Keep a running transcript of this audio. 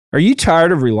Are you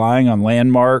tired of relying on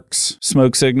landmarks,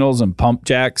 smoke signals, and pump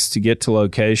jacks to get to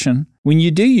location? When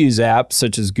you do use apps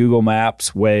such as Google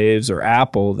Maps, Waves, or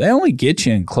Apple, they only get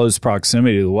you in close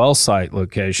proximity to the well site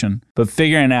location, but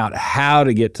figuring out how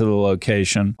to get to the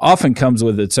location often comes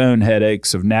with its own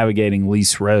headaches of navigating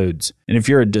leased roads. And if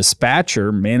you're a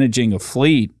dispatcher managing a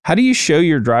fleet, how do you show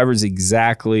your drivers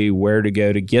exactly where to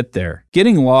go to get there?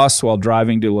 Getting lost while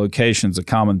driving to locations is a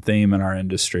common theme in our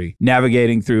industry.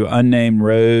 Navigating through unnamed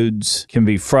roads can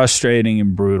be frustrating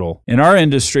and brutal. In our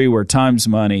industry, where time's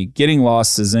money, getting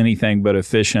lost is anything but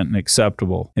efficient and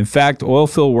acceptable. In fact,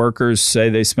 oilfield workers say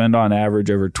they spend on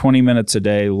average over 20 minutes a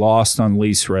day lost on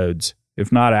lease roads, if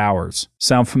not hours.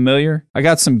 Sound familiar? I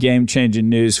got some game-changing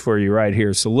news for you right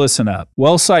here, so listen up.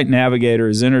 WellSite Navigator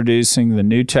is introducing the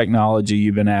new technology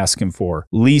you've been asking for,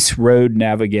 lease road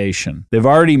navigation. They've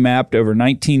already mapped over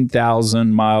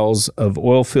 19,000 miles of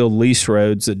oilfield lease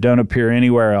roads that don't appear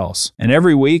anywhere else, and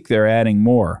every week they're adding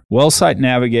more. WellSite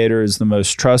Navigator is the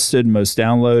most trusted, most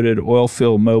downloaded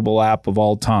oilfield mobile app of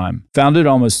all time. Founded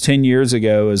almost 10 years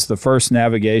ago as the first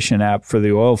navigation app for the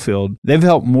oilfield, they've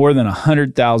helped more than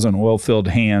 100,000 oilfield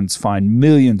hands find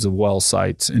millions of well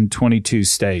sites in 22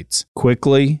 states,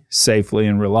 quickly, safely,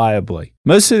 and reliably.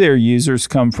 Most of their users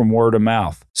come from word of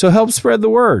mouth, so help spread the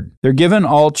word. They're giving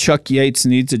all Chuck Yates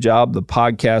Needs a Job, the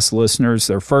podcast listeners,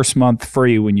 their first month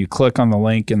free when you click on the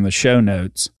link in the show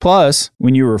notes. Plus,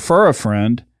 when you refer a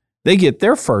friend, they get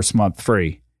their first month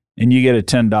free, and you get a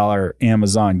 $10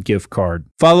 Amazon gift card.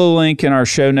 Follow the link in our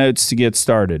show notes to get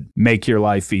started. Make your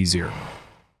life easier.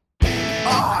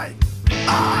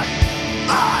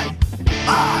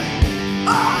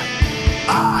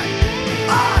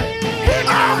 Here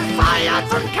comes fire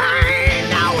from Cain.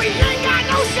 Now we ain't got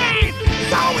no shame.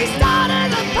 So we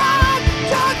started a pod.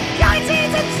 Chuck Yates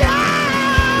Needs a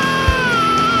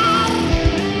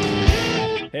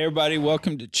Job. Hey, everybody.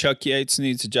 Welcome to Chuck Yates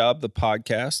Needs a Job, the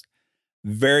podcast.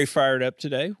 Very fired up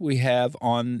today. We have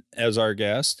on as our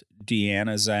guest,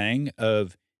 Deanna Zhang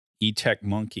of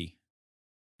EtechMonkey.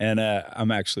 And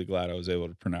I'm actually glad I was able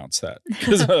to pronounce that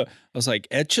because I was like,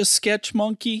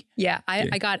 EtechMonkey? Yeah,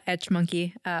 I got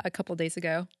EtechMonkey a couple days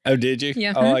ago. Oh, did you?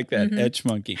 Yeah. I like that,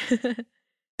 EtechMonkey.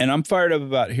 And I'm fired up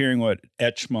about hearing what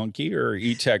EtechMonkey or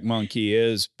EtechMonkey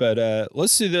is, but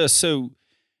let's do this. So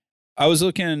I was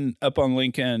looking up on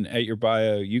LinkedIn at your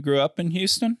bio. You grew up in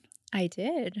Houston? I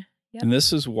did. Yep. And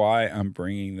this is why I'm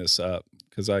bringing this up,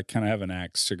 because I kind of have an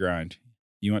axe to grind.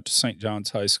 You went to St. John's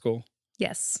High School?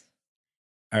 Yes.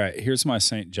 All right, here's my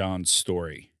St. John's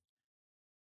story.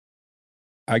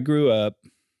 My dad grew up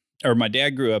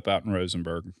out in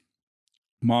Rosenberg.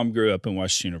 Mom grew up in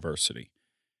West University.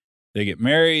 They get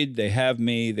married, they have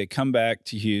me, they come back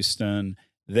to Houston.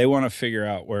 They want to figure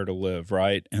out where to live,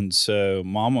 right? And so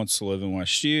mom wants to live in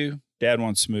West U. Dad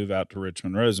wants to move out to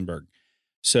Richmond, Rosenberg.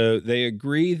 So they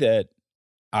agree that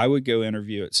I would go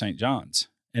interview at St. John's.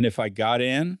 And if I got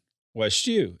in, West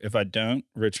U. If I don't,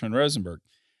 Richmond, Rosenberg.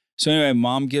 So anyway,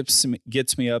 mom gets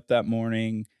me up that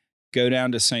morning, go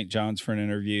down to St. John's for an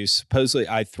interview. Supposedly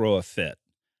I throw a fit.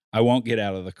 I won't get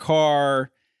out of the car.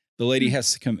 The lady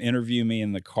has to come interview me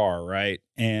in the car, right?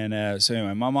 And so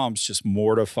anyway, my mom's just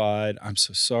mortified. I'm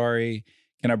so sorry.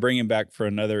 Can I bring him back for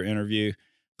another interview?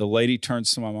 The lady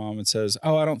turns to my mom and says,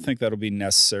 "Oh, I don't think that'll be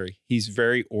necessary. He's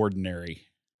very ordinary."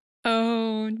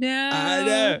 Oh, no. I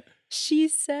know. She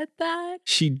said that?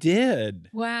 She did.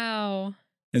 Wow.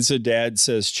 And so dad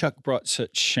says, Chuck brought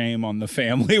such shame on the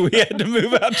family. We had to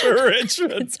move out to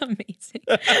Richmond. It's amazing.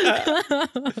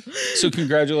 So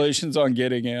congratulations on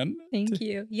getting in. Thank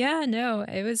you. Yeah, no,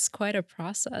 it was quite a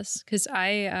process because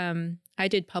I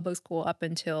did public school up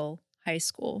until high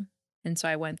school. And so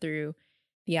I went through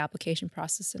the application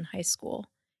process in high school.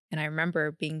 And I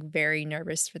remember being very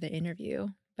nervous for the interview.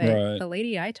 But the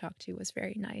lady I talked to was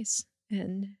very nice.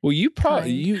 And well, you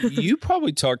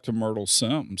probably talked to Myrtle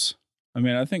Sims. I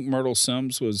mean, I think Myrtle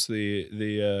Sims was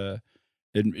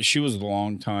she was the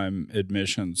longtime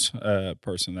admissions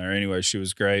person there. Anyway, she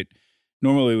was great.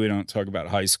 Normally, we don't talk about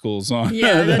high schools on.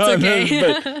 Yeah, that's okay.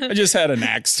 But I just had an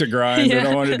axe to grind, and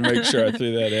I wanted to make sure I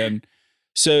threw that in.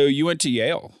 So you went to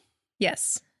Yale.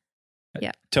 Yes.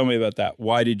 Yeah. Tell me about that.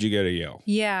 Why did you go to Yale?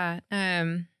 Yeah.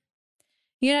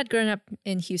 I'd grown up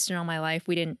in Houston all my life.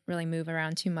 We didn't really move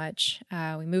around too much.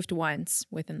 We moved once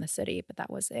within the city, but that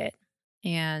was it.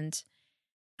 And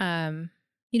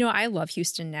I love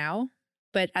Houston now,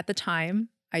 but at the time,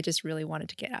 I just really wanted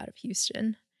to get out of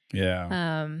Houston.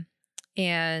 Yeah.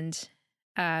 And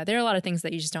there are a lot of things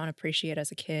that you just don't appreciate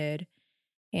as a kid.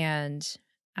 And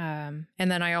then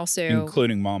I also...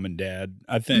 Including mom and dad.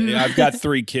 I think I've got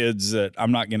 3 kids that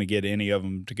I'm not going to get any of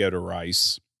them to go to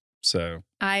Rice. So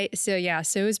So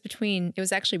it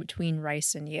was actually between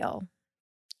Rice and Yale,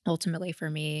 ultimately for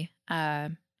me.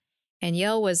 And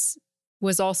Yale was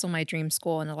also my dream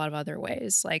school in a lot of other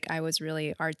ways. Like I was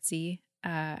really artsy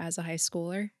as a high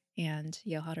schooler, and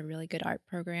Yale had a really good art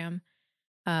program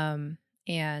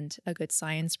and a good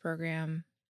science program.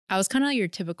 I was kind of your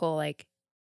typical like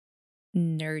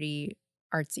nerdy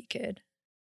artsy kid,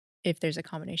 if there's a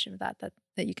combination of that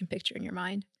you can picture in your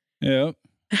mind. yeah.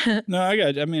 No,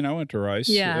 I mean, I went to Rice.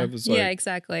 Yeah. I was like, yeah,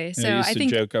 exactly. So I used I to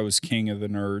think joke I was king of the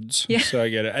nerds. Yeah. So I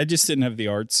get it. I just didn't have the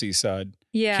artsy side.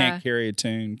 yeah. Can't carry a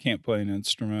tune, can't play an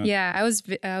instrument. Yeah, I was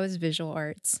visual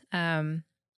arts.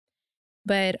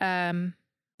 But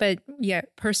yeah,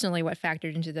 personally what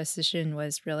factored into the decision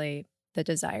was really the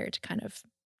desire to kind of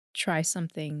try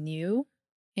something new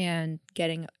and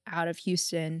getting out of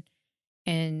Houston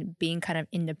and being kind of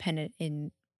independent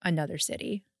in another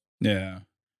city. Yeah.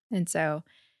 And so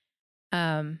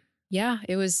yeah,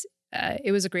 it was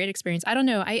a great experience. I don't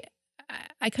know.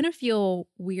 I kind of feel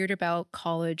weird about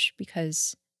college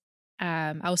because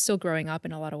I was still growing up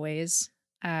in a lot of ways.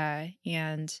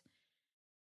 And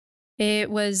it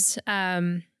was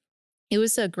a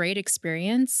great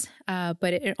experience.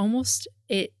 But it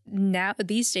now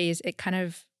these days, it kind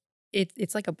of,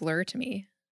 it's like a blur to me.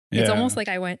 It's almost like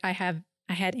I had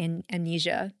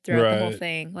amnesia throughout the whole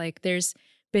thing. Like there's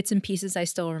bits and pieces I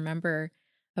still remember,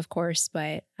 of course,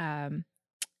 but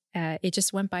it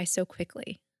just went by so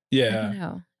quickly. Yeah. I don't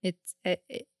know.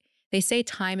 They say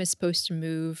time is supposed to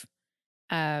move.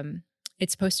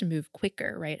 It's supposed to move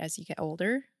quicker, right, as you get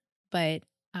older. But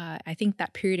I think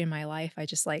that period in my life, I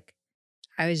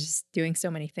was just doing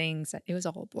so many things that it was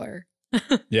all a blur.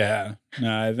 Yeah.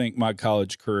 No, I think my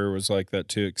college career was like that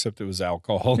too, except it was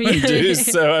alcohol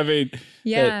induced. So I mean,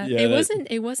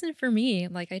 it wasn't for me.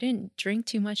 Like I didn't drink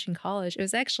too much in college. It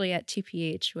was actually at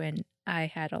TPH when I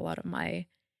had a lot of my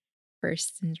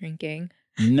firsts in drinking.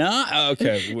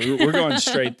 Okay, we're going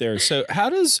straight there. So how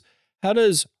does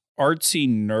artsy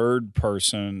nerd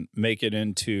person make it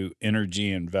into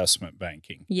energy investment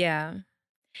banking? Yeah.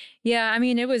 I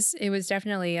mean, it was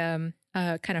definitely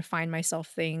kind of find myself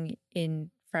thing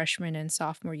in freshman and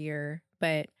sophomore year.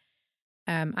 But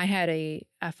I had a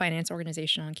finance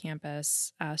organization on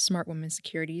campus, Smart Women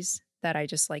Securities, that I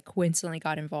just like coincidentally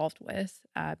got involved with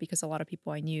because a lot of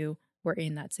people I knew were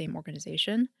in that same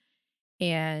organization.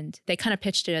 And they kind of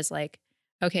pitched it as like,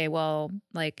 okay, well,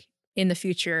 like in the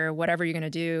future, whatever you're going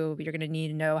to do, you're going to need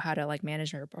to know how to like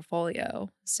manage your portfolio.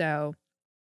 So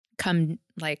come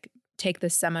like take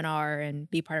this seminar and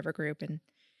be part of a group. And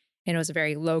it was a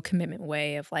very low commitment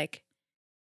way of like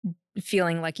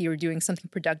feeling like you were doing something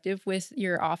productive with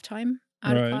your off time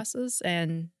out of classes.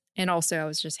 And also I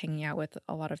was just hanging out with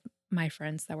a lot of my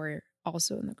friends that were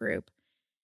also in the group.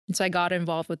 And so I got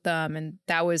involved with them, and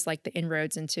that was like the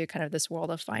inroads into kind of this world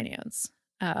of finance.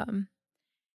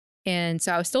 And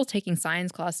so I was still taking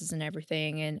science classes and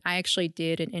everything. And I actually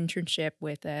did an internship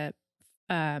with a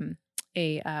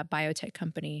biotech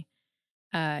company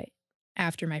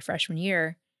after my freshman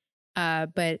year.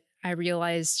 But I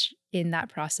realized in that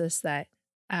process that,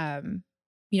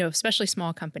 especially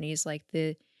small companies, like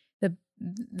the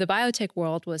biotech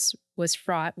world was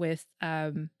fraught with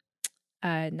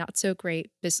not so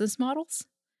great business models,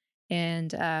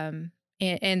 and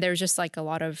there's just like a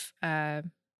lot of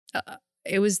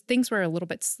things were a little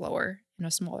bit slower in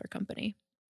a smaller company.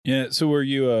 Yeah. So were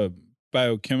you a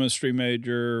biochemistry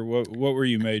major? What were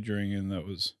you majoring in?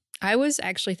 I was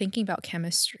actually thinking about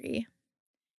chemistry,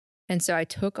 and so I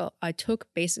took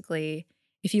basically,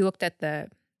 if you looked at the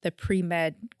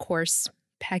pre-med course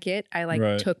packet,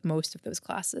 I took most of those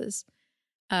classes,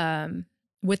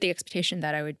 with the expectation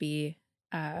that I would be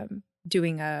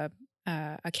doing a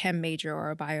chem major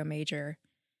or a bio major,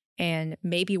 and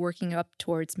maybe working up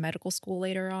towards medical school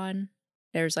later on.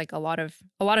 There's like a lot of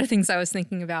things I was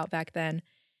thinking about back then.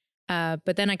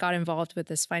 But then I got involved with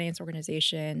this finance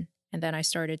organization, and then I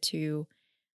started to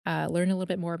learn a little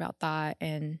bit more about that,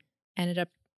 and ended up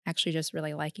actually just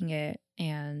really liking it.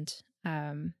 And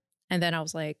then I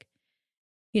was like,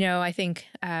 I think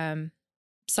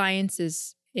science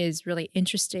is really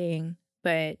interesting,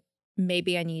 but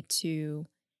maybe I need to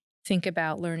think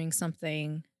about learning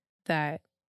something that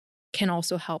can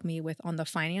also help me with on the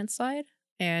finance side.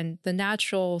 And the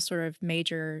natural sort of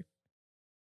major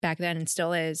back then, and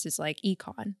still is like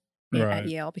econ at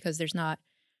Yale, because there's not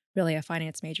really a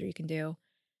finance major you can do.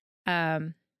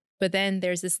 But then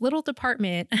there's this little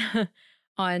department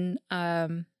on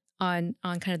kind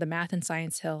of the math and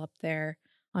science hill up there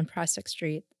on Prospect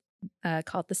Street,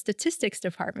 called the statistics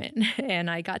department. And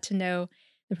I got to know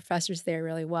the professors there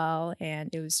really well.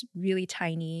 And it was really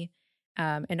tiny.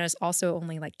 And it was also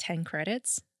only like 10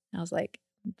 credits. I was like,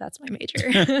 that's my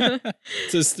major.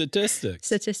 So statistics.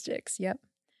 Statistics. Yep.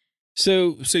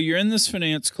 So you're in this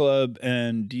finance club,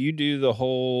 and do you do the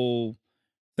whole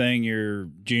thing your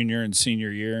junior and senior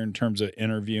year in terms of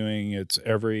interviewing? It's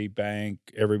every bank,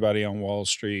 everybody on Wall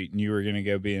Street, and you were going to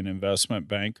go be an investment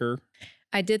banker?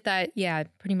 I did that. Yeah.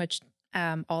 Pretty much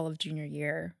all of junior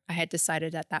year. I had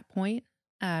decided at that point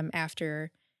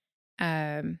after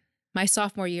my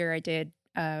sophomore year, I did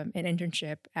an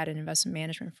internship at an investment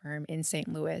management firm in St.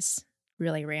 Louis.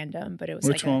 Really random, but it was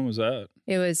Which one was that?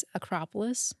 It was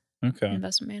Acropolis Okay.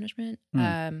 Investment Management.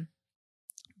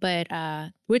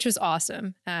 But which was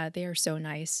awesome. They are so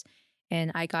nice,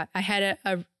 and I had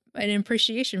an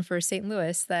appreciation for St.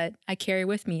 Louis that I carry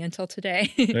with me until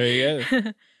today. There you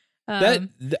go.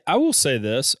 I will say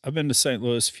this: I've been to St.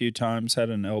 Louis a few times, had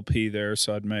an LP there,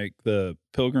 so I'd make the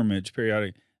pilgrimage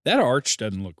periodic. That arch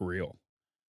doesn't look real.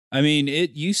 I mean,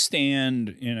 you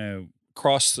stand,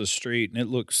 across the street, and it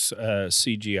looks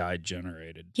CGI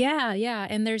generated. Yeah, yeah.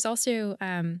 And there's also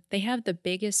they have the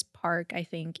biggest park, I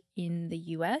think, in the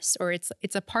US, or it's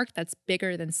a park that's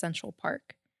bigger than Central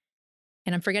Park.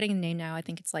 And I'm forgetting the name now. I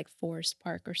think it's like Forest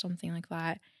Park or something like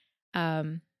that.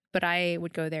 But I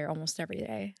would go there almost every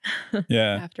day.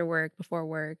 Yeah. After work, before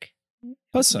work.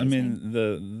 Plus, I mean,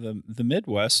 the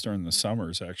Midwest during the summer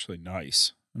is actually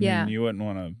nice. I mean, you wouldn't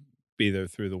want to be there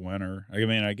through the winter. I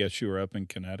mean, I guess you were up in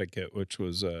Connecticut, which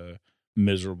was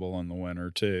miserable in the winter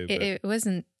too. It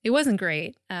wasn't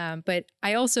great. But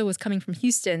I also was coming from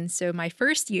Houston, so my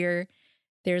first year,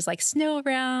 there's like snow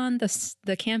around.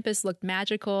 The campus looked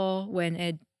magical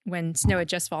when snow had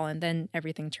just fallen. Then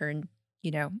everything turned,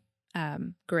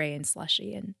 gray and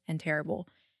slushy and terrible.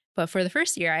 But for the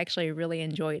first year, I actually really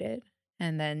enjoyed it,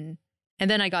 and then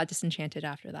I got disenchanted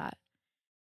after that.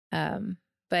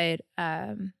 But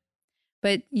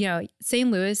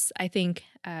St. Louis, I think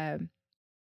I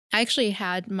actually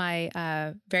had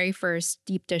my very first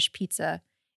deep dish pizza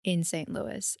in St.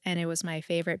 Louis, and it was my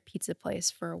favorite pizza place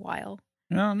for a while.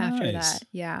 Oh, nice. After that,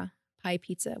 yeah, Pie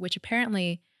Pizza, which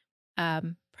apparently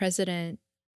President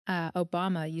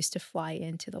Obama used to fly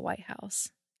into the White House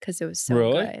because it was so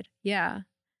Really? good. Yeah.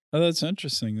 Oh, that's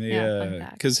interesting.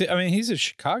 Because I mean, he's a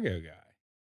Chicago guy.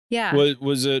 Yeah.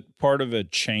 Was it part of a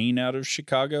chain out of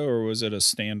Chicago, or was it a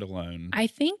standalone? I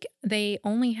think they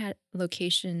only had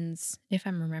locations, if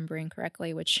I'm remembering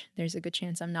correctly, which there's a good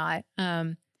chance I'm not.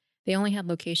 They only had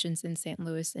locations in St.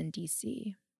 Louis and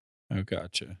DC. Oh,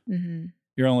 gotcha. Mm-hmm.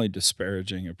 You're only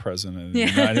disparaging a president of the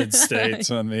United States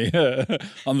on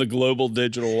the Global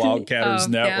Digital Wildcatters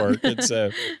Network.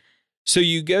 Yeah. So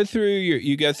you go through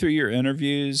your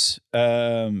interviews.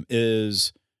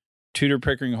 Is Tudor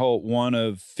Pickering Holt one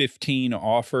of 15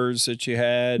 offers that you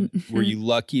had? Were you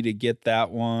lucky to get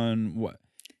that one?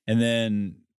 And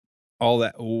then all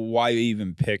that. Why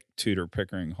even pick Tudor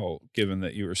Pickering Holt, given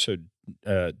that you were so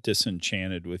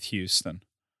disenchanted with Houston?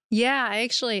 Yeah, I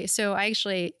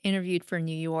actually interviewed for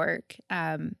New York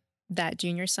that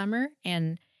junior summer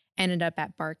and ended up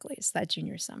at Barclays that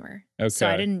junior summer. Okay. So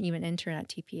I didn't even intern at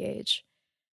TPH.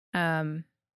 And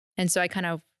so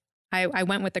I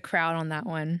went with the crowd on that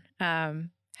one.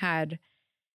 Had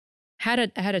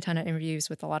a ton of interviews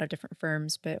with a lot of different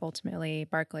firms, but ultimately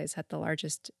Barclays had the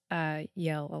largest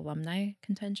Yale alumni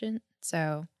contingent.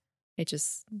 So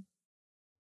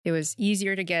it was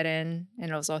easier to get in, and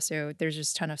it was also, there's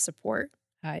just a ton of support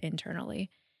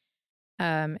internally.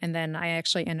 And then I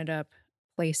actually ended up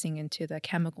placing into the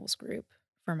chemicals group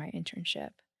for my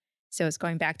internship. So it's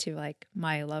going back to like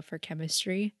my love for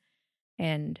chemistry.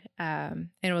 And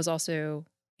it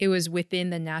was within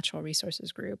the natural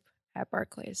resources group at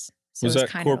Barclays. So was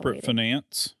that corporate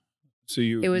finance? So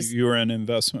you were in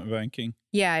investment banking?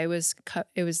 Yeah, it was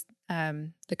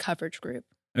the coverage group.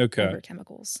 Okay. Over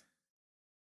chemicals.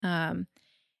 I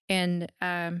mean,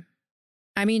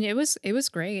 it was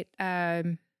great.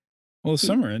 Well,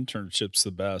 summer internship's the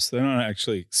best. They don't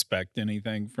actually expect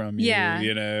anything from you.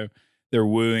 Yeah. They're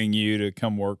wooing you to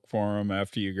come work for them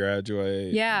after you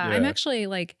graduate. Yeah. I'm actually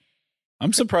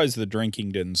I'm surprised the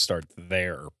drinking didn't start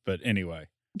there, but anyway.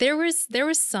 There was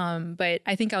some, but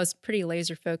I think I was pretty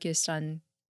laser focused on,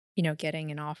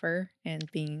 getting an offer and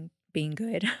being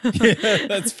good. Yeah,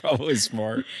 that's probably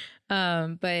smart.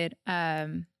 I'm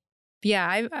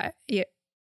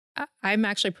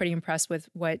actually pretty impressed with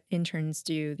what interns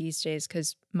do these days,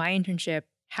 because my internship,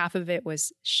 half of it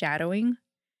was shadowing.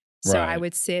 So I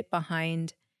would sit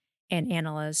behind an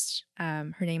analyst.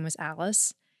 Her name was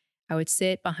Alice. I would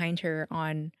sit behind her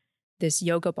on this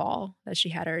yoga ball that she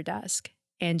had at her desk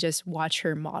and just watch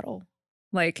her model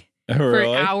for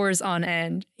hours on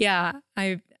end. Yeah.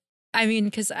 I mean,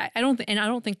 because I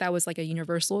don't think that was like a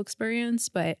universal experience,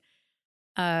 but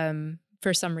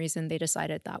for some reason they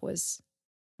decided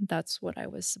that's what I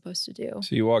was supposed to do.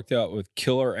 So you walked out with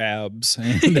killer abs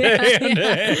and, Yeah.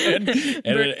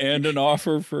 and an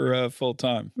offer for full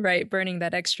time. Right, burning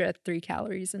that extra 3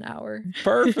 calories an hour.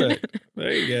 Perfect.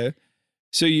 There you go.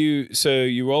 So you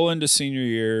roll into senior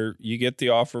year, you get the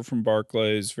offer from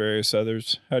Barclays, various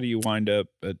others. How do you wind up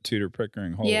at Tudor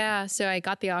Pickering Holt? Yeah, so I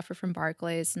got the offer from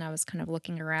Barclays, and I was kind of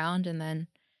looking around, and then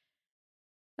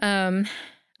I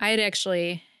had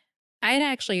actually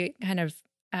kind of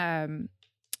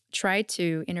tried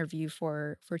to interview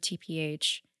for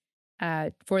TPH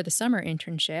for the summer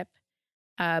internship,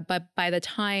 but by the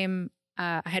time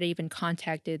I had even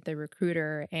contacted the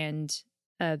recruiter and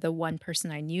the one person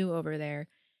I knew over there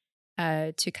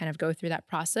to kind of go through that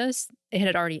process, it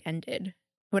had already ended.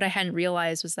 What I hadn't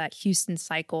realized was that Houston's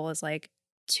cycle is like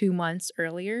 2 months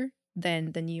earlier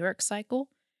than the New York cycle.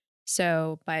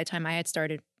 So by the time I had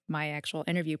started my actual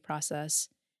interview process,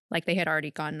 like they had already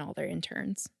gotten all their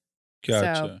interns.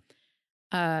 Gotcha.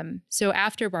 So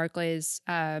after Barclays,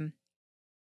 like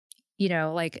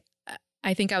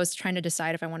I think I was trying to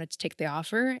decide if I wanted to take the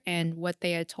offer, and what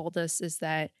they had told us is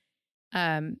that,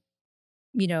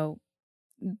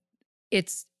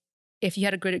 it's if you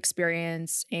had a good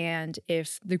experience and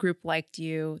if the group liked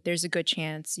you, there's a good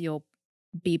chance you'll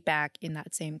be back in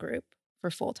that same group for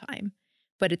full time,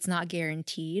 but it's not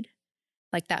guaranteed.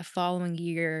 Like that following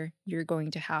year, you're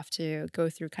going to have to go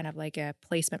through kind of like a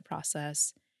placement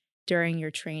process during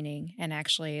your training and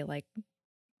actually like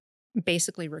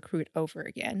basically recruit over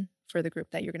again for the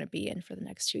group that you're going to be in for the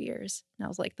next 2 years. And I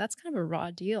was like, that's kind of a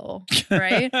raw deal,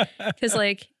 right? Because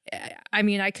like, I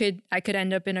mean, I could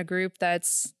end up in a group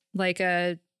that's like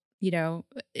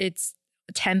it's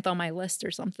 10th on my list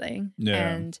or something. Yeah.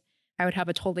 And I would have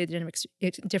a totally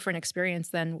different experience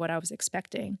than what I was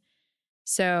expecting.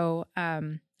 So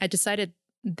I decided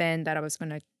then that I was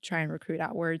going to try and recruit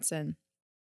outwards, and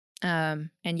yeah,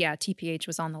 TPH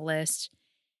was on the list.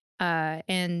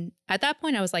 And at that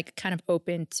point, I was like kind of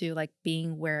open to like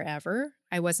being wherever.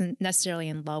 I wasn't necessarily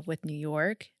in love with New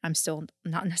York. I'm still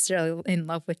not necessarily in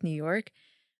love with New York,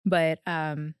 but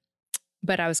I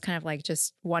was kind of like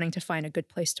just wanting to find a good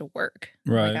place to work.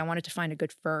 Right. Like I wanted to find a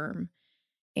good firm,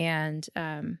 and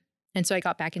so I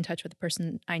got back in touch with the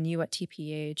person I knew at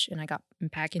TPH, and I got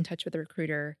back in touch with the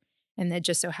recruiter, and it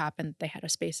just so happened they had a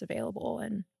space available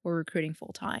and were recruiting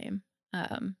full time.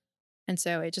 And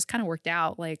so it just kind of worked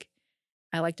out. Like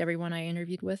I liked everyone I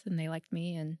interviewed with, and they liked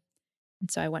me, and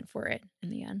so I went for it in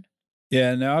the end.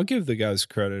 Yeah, now I'll give the guys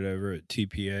credit over at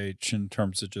TPH in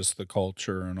terms of just the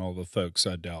culture and all the folks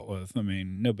I dealt with. I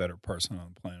mean, no better person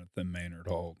on the planet than Maynard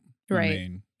Holt. Right. I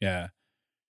mean, yeah.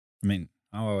 I mean,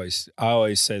 I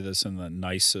always say this in the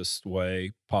nicest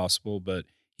way possible, but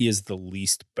he is the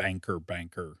least banker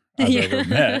I've ever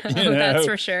met. You know? That's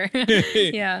for sure.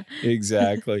 Yeah.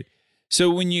 Exactly. So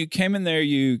when you came in there,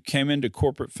 you came into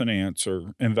corporate finance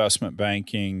or investment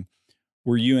banking.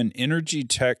 Were you an energy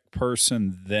tech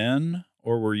person then,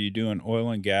 or were you doing oil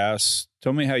and gas?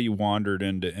 Tell me how you wandered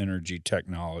into energy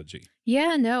technology.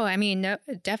 Yeah, no, I mean, no,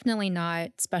 definitely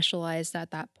not specialized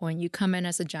at that point. You come in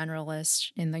as a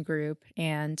generalist in the group,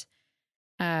 and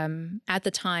at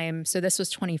the time, so this was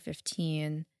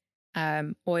 2015,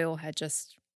 oil had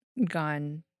just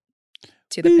gone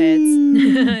to the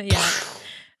pits.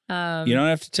 Yeah. You don't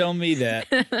have to tell me that.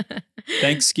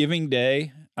 Thanksgiving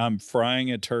Day, I'm frying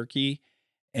a turkey,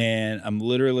 and I'm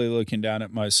literally looking down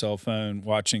at my cell phone,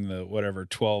 watching the whatever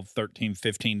 $12, $13,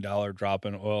 $15 drop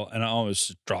in oil, and I almost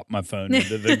just dropped my phone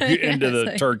into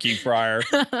the turkey fryer.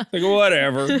 Like,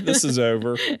 whatever, this is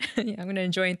over. Yeah, I'm gonna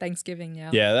enjoy Thanksgiving now.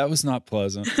 Yeah, that was not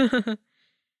pleasant.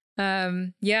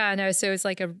 Yeah, no, so it's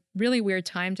like a really weird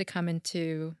time to come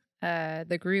into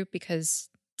the group because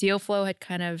deal flow had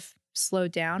kind of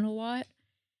slowed down a lot,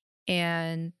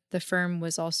 and the firm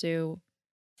was also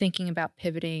thinking about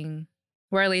pivoting,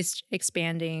 or at least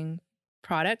expanding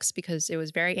products, because it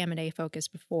was very M&A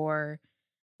focused before,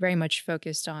 very much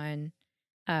focused on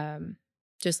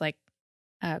just like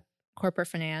corporate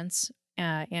finance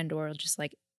and or just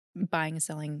like buying and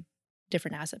selling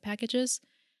different asset packages.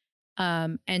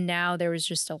 And now there was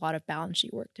just a lot of balance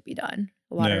sheet work to be done,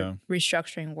 a lot of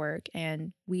restructuring work,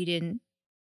 and we didn't,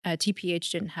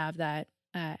 TPH didn't have that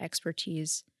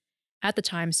expertise at the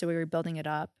time, so we were building it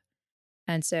up.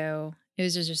 And so it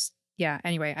was just yeah,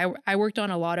 anyway, I worked on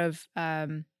a lot of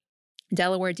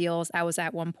Delaware deals. I was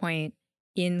at one point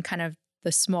in kind of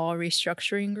the small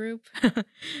restructuring group,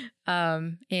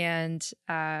 and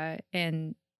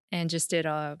just did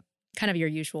a kind of your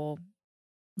usual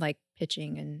like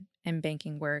pitching and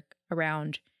banking work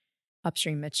around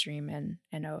upstream, midstream, and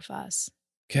OFS.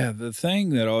 Yeah, the thing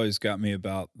that always got me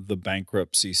about the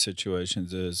bankruptcy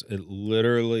situations is it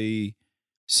literally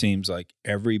seems like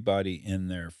everybody in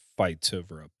there fights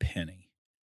over a penny.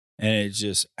 And it's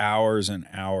just hours and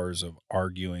hours of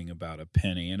arguing about a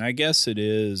penny. And I guess it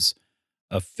is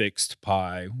a fixed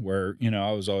pie where,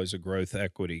 I was always a growth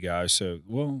equity guy. So,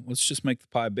 well, let's just make the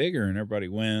pie bigger and everybody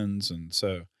wins. And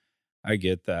so I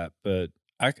get that. But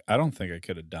I don't think I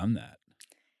could have done that.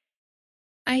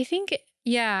 I think,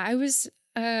 yeah, it was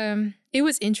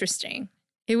interesting.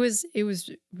 It was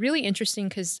really interesting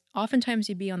because oftentimes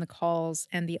you'd be on the calls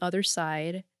and the other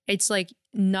side, it's like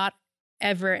not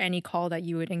ever any call that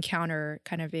you would encounter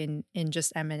kind of in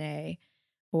just M&A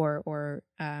or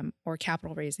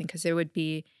capital raising, because it would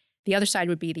be the other side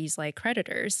would be these like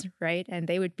creditors, right? And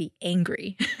they would be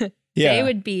angry. Yeah. They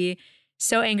would be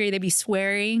so angry. They'd be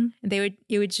swearing. It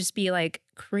would just be like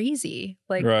crazy,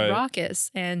 like Right. raucous.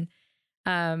 And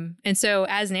so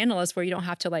as an analyst where you don't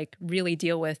have to like really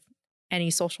deal with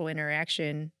any social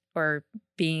interaction or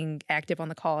being active on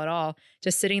the call at all,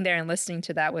 just sitting there and listening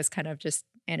to that was kind of just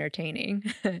entertaining.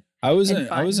 I was and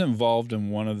I was fun. involved in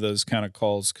one of those kind of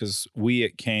calls because we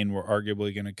at Kane were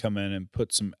arguably going to come in and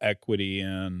put some equity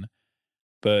in,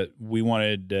 but we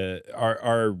wanted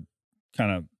our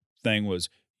kind of thing was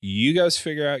you guys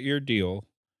figure out your deal,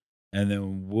 and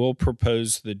then we'll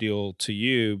propose the deal to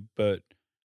you, but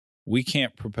we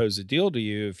can't propose a deal to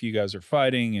you if you guys are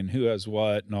fighting and who has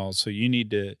what and all. So you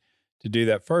need to do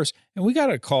that first. And we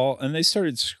got a call and they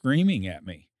started screaming at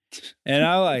me. And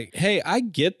I like, hey, I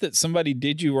get that somebody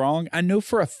did you wrong. I know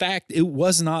for a fact it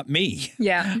was not me.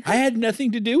 Yeah. I had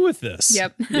nothing to do with this.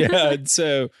 Yep. Yeah. And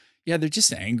so, yeah, they're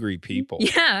just angry people.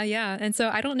 Yeah. Yeah. And so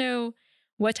I don't know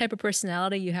what type of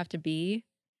personality you have to be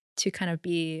to kind of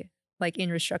be like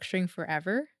in restructuring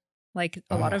forever. Like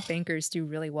a lot of bankers do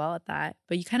really well at that,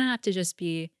 but you kind of have to just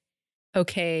be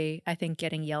okay, I think,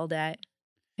 getting yelled at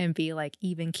and be like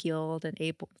even keeled and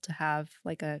able to have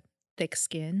like a thick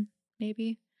skin,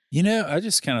 maybe. I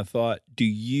just kind of thought, do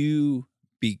you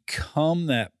become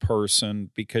that person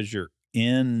because you're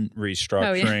in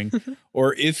restructuring? Oh, yeah.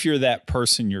 Or if you're that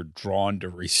person, you're drawn to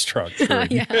restructuring?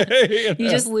 Yeah. You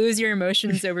just lose your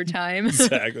emotions over time.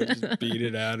 Exactly. Just beat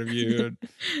it out of you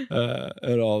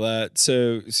and all that.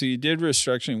 So you did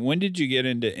restructuring. When did you get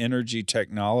into energy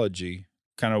technology?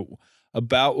 Kind of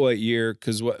about what year?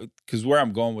 Because where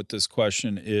I'm going with this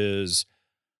question is,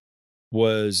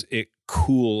 was it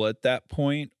cool at that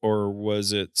point, or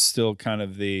was it still kind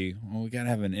of we got to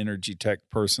have an energy tech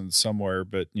person somewhere,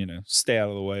 but stay out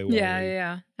of the way.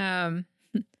 Yeah.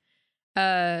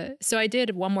 So I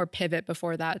did one more pivot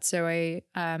before that. So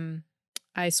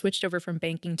I switched over from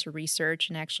banking to research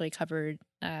and actually covered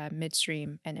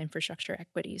midstream and infrastructure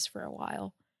equities for a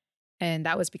while. And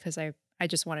that was because I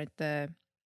just wanted the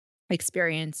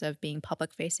experience of being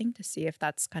public facing to see if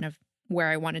that's kind of where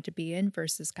I wanted to be in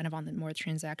versus kind of on the more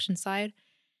transaction side.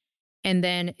 And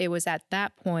then it was at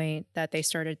that point that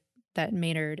that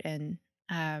Maynard and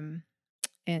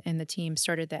the team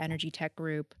started the energy tech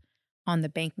group on the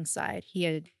banking side. He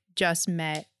had just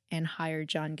met and hired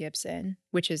John Gibson,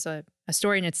 which is a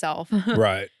story in itself.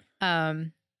 Right.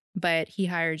 But he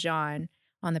hired John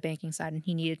on the banking side, and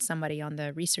he needed somebody on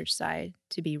the research side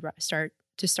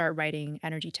to start writing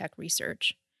energy tech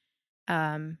research.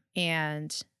 And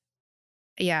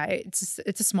yeah, it's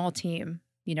a small team.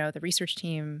 The research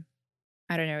team,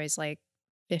 I don't know, is like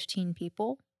 15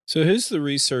 people. So who's the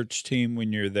research team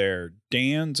when you're there?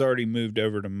 Dan's already moved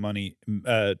over to money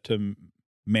to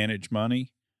manage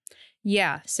money.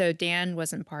 Yeah, so Dan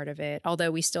wasn't part of it,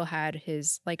 although we still had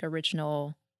his like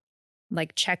original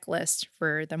like checklist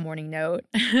for the morning note.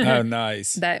 Oh,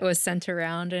 nice. That was sent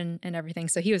around and everything.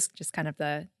 So he was just kind of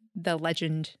the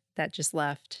legend that just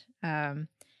left. So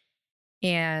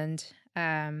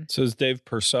is Dave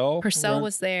Purcell? Purcell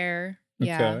was there.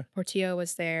 Yeah. Okay. Portillo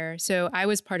was there. So I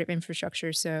was part of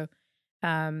infrastructure. So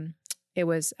it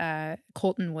was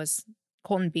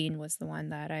Colton Bean was the one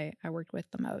that I worked with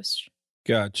the most.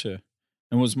 Gotcha.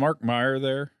 And was Mark Meyer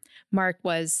there? Mark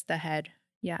was the head,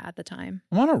 at the time.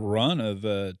 I'm on a run of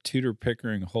Tudor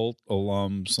Pickering Holt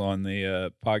alums on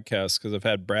the podcast because I've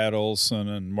had Brad Olson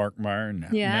and Mark Meyer and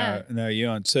now you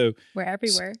on. So we're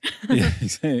everywhere. Yeah,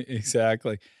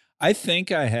 exactly. I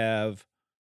think I have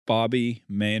Bobby,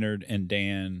 Maynard, and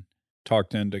Dan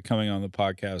talked into coming on the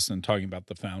podcast and talking about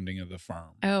the founding of the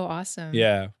firm. Oh, awesome.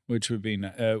 Yeah, which would be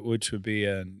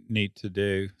neat to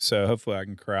do. So hopefully I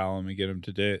can corral them and get them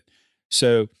to do it.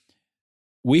 So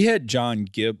we had John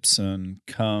Gibson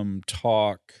come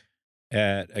talk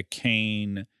at a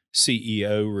Kane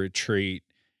CEO retreat,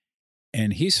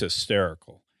 and he's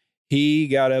hysterical. he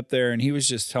got up there and he was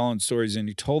just telling stories, and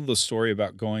he told the story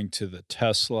about going to the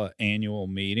Tesla annual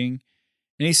meeting.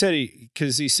 And he said he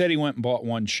said he went and bought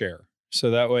one share. So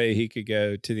that way he could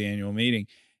go to the annual meeting.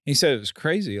 He said it was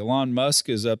crazy. Elon Musk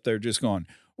is up there just going,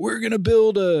 we're going to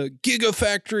build a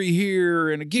gigafactory here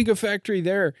and a gigafactory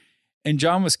there. And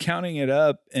John was counting it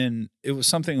up, and it was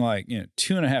something like,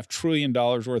 $2.5 trillion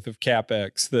worth of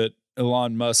CapEx that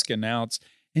Elon Musk announced.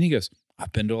 And he goes,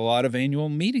 I've been to a lot of annual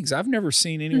meetings. I've never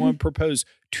seen anyone propose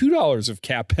 $2 of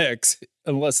CapEx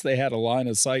unless they had a line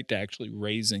of sight to actually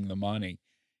raising the money.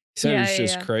 He said it was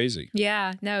just crazy.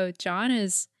 Yeah, no, John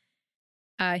is,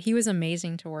 he was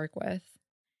amazing to work with.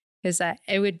 Because that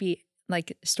it would be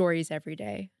like stories every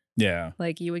day. Yeah.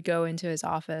 Like you would go into his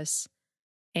office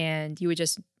and you would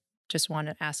just want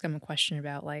to ask him a question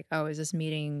about like, oh, is this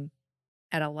meeting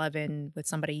at 11 with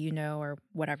somebody or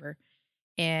whatever?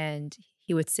 And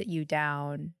he would sit you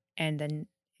down, and then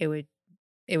it would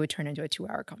turn into a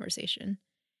 2-hour conversation.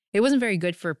 It wasn't very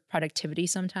good for productivity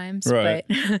sometimes, right.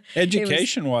 But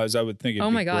education wise, I would think it'd oh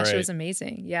my be gosh, great. It was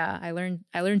amazing. Yeah, I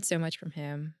learned so much from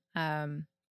him.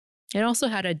 And also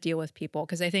how to deal with people,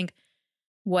 because I think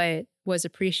what was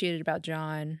appreciated about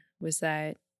John was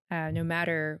that no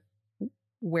matter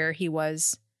where he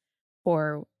was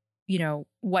or,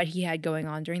 what he had going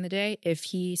on during the day, if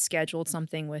he scheduled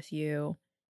something with you,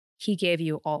 he gave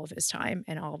you all of his time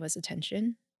and all of his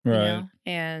attention, right.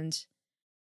 And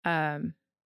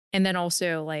then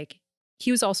also like,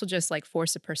 he was also just like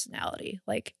force of personality.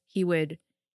 Like he would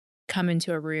come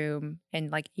into a room and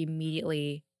like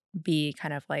immediately be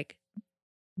kind of like,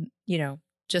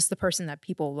 just the person that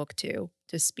people look to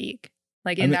speak.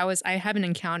 Like, and I haven't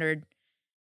encountered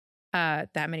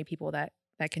that many people that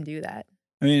can do that.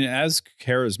 I mean, as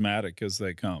charismatic as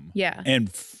they come. Yeah.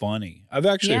 And funny. I've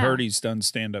actually heard he's done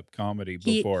stand-up comedy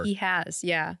before. He has,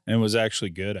 yeah. And was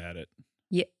actually good at it.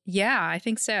 Yeah, I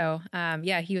think so.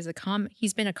 He was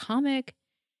he's been a comic.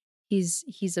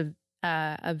 He's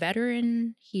a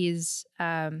veteran. He was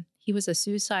a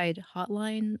suicide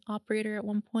hotline operator at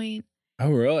one point. Oh,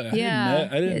 really? I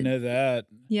didn't know that.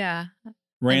 Yeah.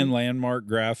 Ran Landmark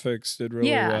Graphics, did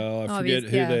really well. I forget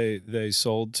who they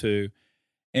sold to.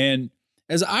 And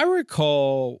as I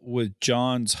recall with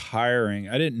John's hiring,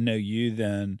 I didn't know you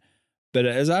then, but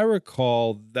as I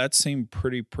recall, that seemed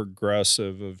pretty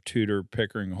progressive of Tudor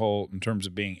Pickering Holt in terms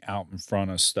of being out in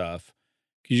front of stuff.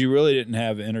 Because you really didn't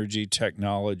have energy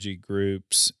technology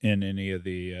groups in any of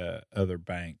the other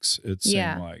banks, it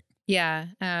seemed like. Yeah.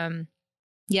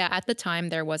 At the time,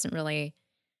 there wasn't really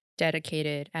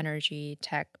dedicated energy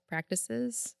tech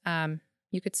practices.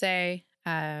 You could say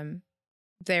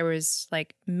there was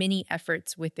like mini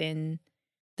efforts within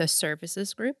the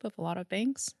services group of a lot of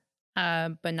banks,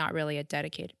 but not really a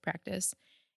dedicated practice.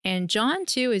 And John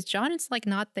is like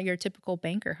not your typical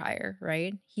banker hire,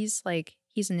 right? He's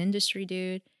an industry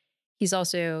dude. He's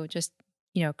also just,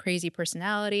 crazy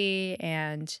personality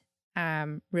and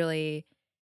really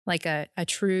like a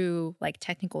true like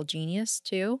technical genius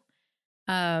too.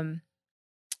 And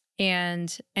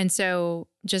so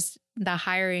just the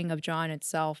hiring of John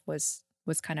itself was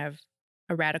kind of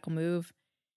a radical move.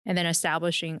 And then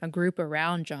establishing a group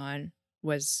around John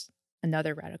was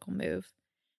another radical move.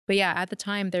 But yeah, at the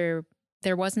time there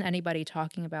wasn't anybody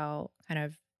talking about kind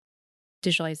of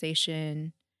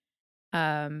digitalization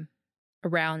around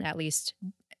at least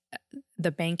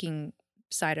the banking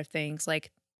side of things.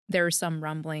 Like there were some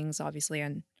rumblings obviously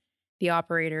on the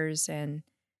operators and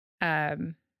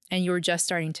you were just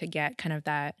starting to get kind of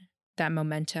that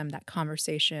momentum, that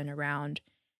conversation around,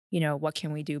 what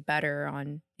can we do better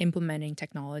on implementing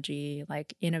technology,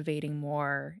 like innovating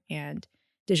more and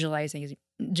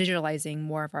digitalizing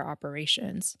more of our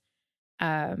operations.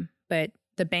 But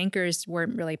the bankers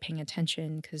weren't really paying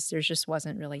attention because there just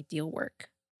wasn't really deal work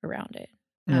around it.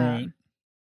 Right.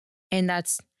 And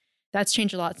that's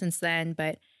changed a lot since then.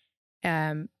 But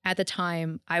at the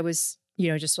time I was,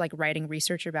 just like writing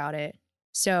research about it.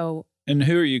 So. And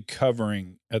who are you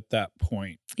covering at that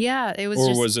point? Yeah, it was.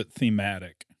 Or was it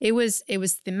thematic? It was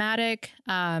thematic.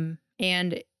 And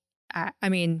I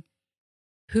mean,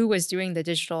 who was doing the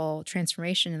digital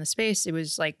transformation in the space? It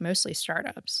was like mostly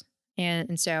startups.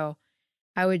 And so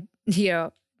I would,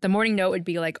 the morning note would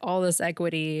be like all this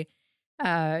equity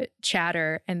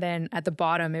chatter. And then at the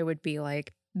bottom, it would be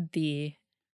like the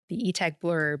ETech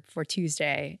blurb for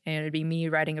Tuesday. And it would be me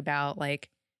writing about like,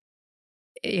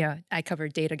 I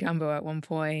covered Data Gumbo at one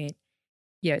point,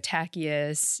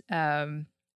 Tachius,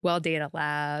 Well Data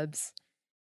Labs,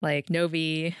 like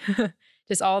Novi,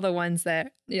 just all the ones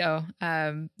that,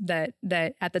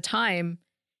 that at the time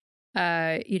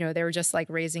they were just like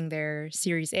raising their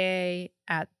Series A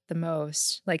at the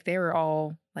most. Like they were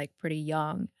all like pretty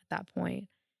young at that point.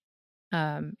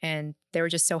 And they were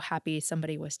just so happy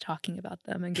somebody was talking about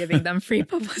them and giving them free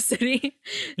publicity.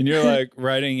 And you're like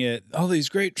writing it, all these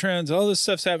great trends, all this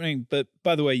stuff's happening. But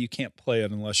by the way, you can't play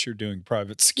it unless you're doing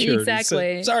private security.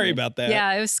 Exactly. So, sorry about that.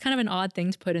 Yeah, it was kind of an odd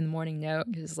thing to put in the morning note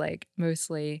because like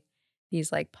mostly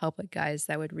these like public guys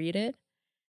that would read it.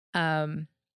 But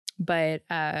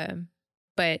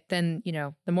then,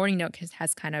 the morning note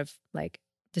has kind of like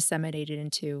disseminated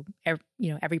into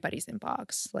everybody's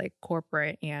inbox, like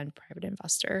corporate and private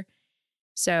investor.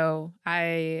 So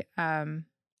I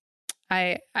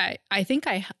think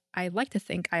I like to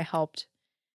think I helped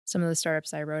some of the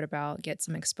startups I wrote about get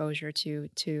some exposure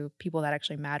to people that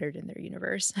actually mattered in their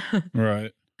universe.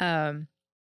 Right. But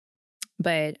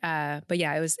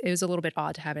yeah, it was a little bit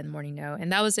odd to have it in the morning note,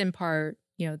 and that was in part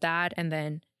that, and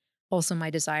then also my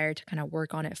desire to kind of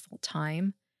work on it full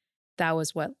time. That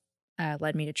was what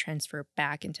led me to transfer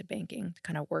back into banking to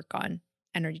kind of work on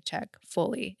energy tech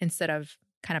fully instead of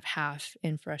kind of half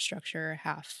infrastructure,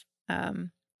 half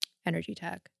energy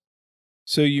tech.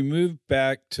 So you moved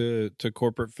back to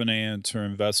corporate finance or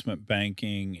investment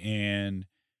banking, and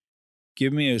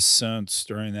give me a sense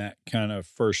during that kind of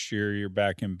first year you're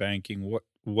back in banking,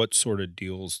 what sort of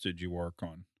deals did you work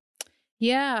on?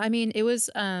 Yeah, I mean, it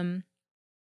was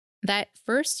that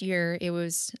first year, it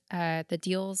was a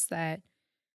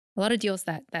lot of deals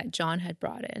that John had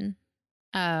brought in.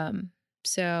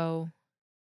 So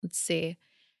let's see.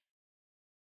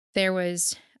 There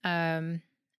was a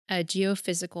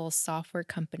geophysical software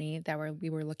company that we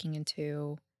were looking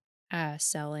into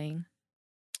selling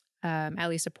at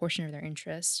least a portion of their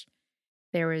interest.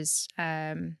 There was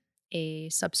a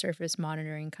subsurface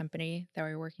monitoring company that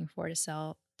we were working for to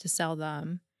sell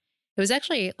them. It was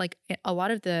actually like a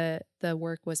lot of the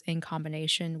work was in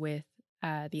combination with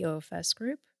the OFS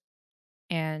group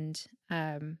and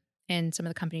some of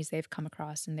the companies they've come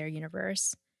across in their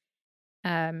universe.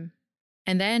 And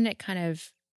then it kind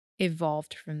of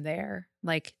evolved from there.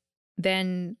 Like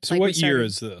then. So what year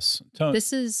is this?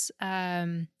 This is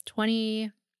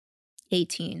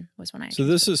 2018 was when I. So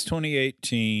this is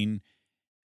 2018.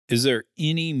 Is there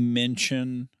any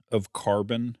mention of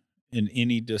carbon in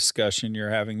any discussion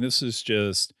you're having? This is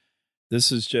just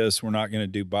we're not going to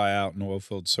do buyout and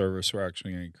oilfield service. We're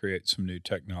actually going to create some new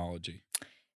technology.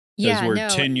 Because we're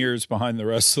 10 years behind the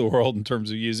rest of the world in terms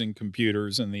of using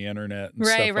computers and the internet and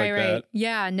stuff like that.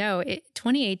 Yeah, no,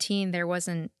 2018, there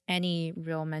wasn't any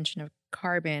real mention of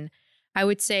carbon. I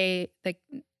would say like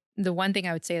the one thing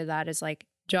I would say to that is like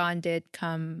John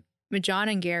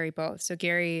and Gary both. So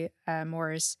Gary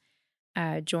Morris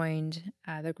joined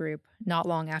the group not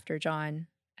long after John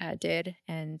did.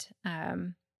 And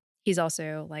he's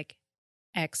also like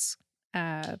ex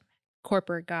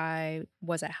corporate guy,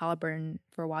 was at Halliburton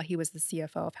for a while. He was the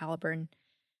CFO of Halliburton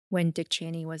when Dick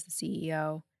Cheney was the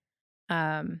CEO,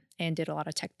 and did a lot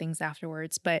of tech things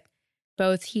afterwards. But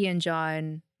both he and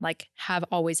John like have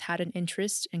always had an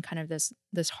interest in kind of this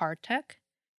hard tech.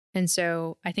 And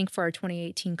so I think for our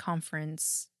 2018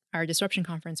 conference, our disruption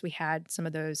conference, we had some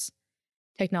of those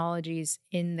technologies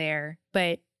in there,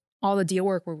 but all the deal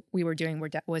work we were doing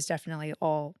was definitely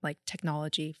all like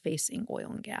technology facing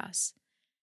oil and gas.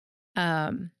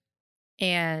 And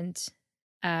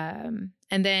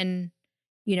then,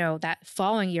 that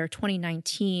following year,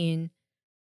 2019,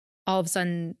 all of a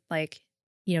sudden, like,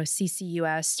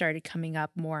 CCUS started coming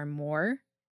up more and more.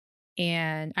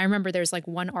 And I remember there's like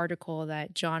one article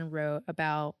that John wrote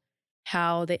about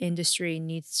how the industry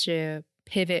needs to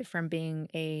pivot from being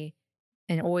an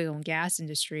oil and gas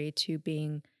industry to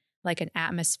being like an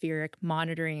atmospheric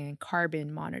monitoring and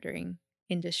carbon monitoring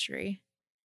industry.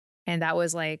 And that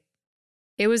was like,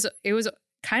 it was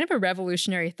kind of a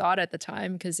revolutionary thought at the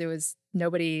time because it was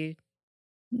nobody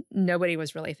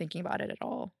was really thinking about it at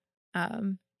all.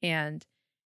 And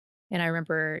I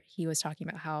remember he was talking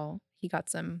about how he got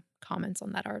some comments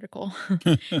on that article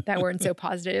that weren't so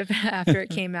positive after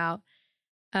it came out.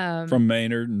 From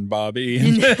Maynard and Bobby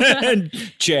and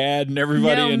Chad and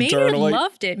everybody internally. Maynard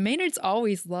loved it. Maynard's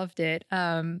always loved it.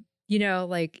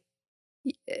 Like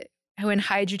when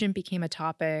hydrogen became a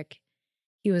topic,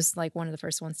 he was like one of the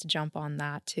first ones to jump on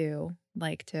that too,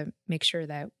 like to make sure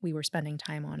that we were spending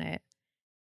time on it.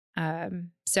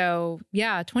 So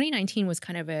yeah, 2019 was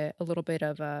kind of a little bit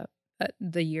of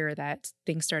the year that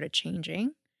things started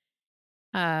changing.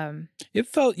 It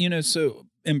felt, so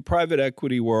in private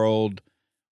equity world,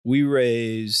 we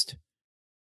raised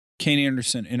Kane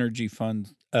Anderson Energy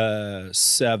Fund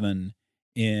 7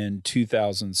 in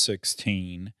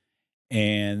 2016.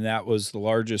 And that was the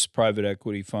largest private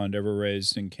equity fund ever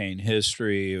raised in Kane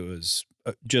history. It was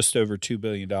just over $2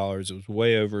 billion. It was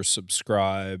way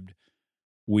oversubscribed.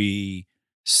 We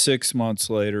 6 months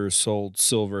later sold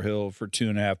Silver Hill for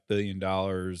 $2.5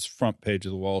 billion, front page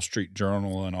of the Wall Street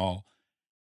Journal and all.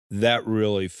 That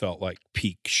really felt like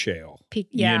peak shale.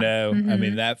 Yeah. You know, I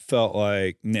mean, Mhm. that felt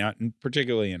like, not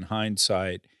particularly in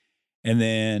hindsight. And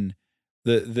then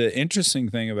the interesting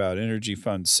thing about Energy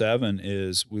Fund 7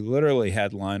 is we literally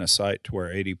had line of sight to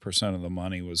where 80% of the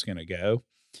money was going to go.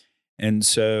 And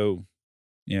so,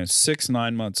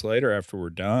 6-9 months later after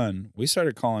we're done, we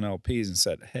started calling LPs and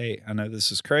said, hey, I know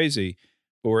this is crazy,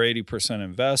 but we're 80%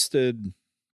 invested.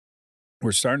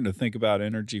 We're starting to think about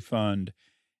Energy Fund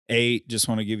 8. Just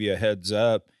want to give you a heads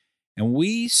up. And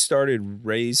we started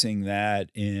raising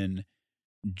that in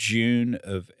June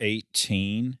of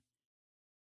 18.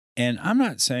 And I'm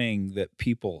not saying that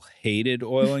people hated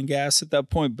oil and gas at that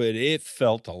point, but it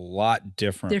felt a lot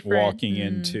different walking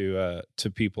into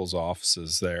to people's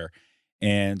offices there.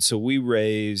 And so we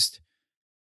raised,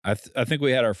 I think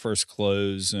we had our first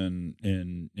close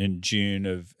in June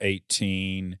of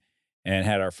 18 and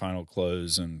had our final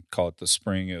close and call it the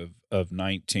spring of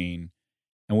 19.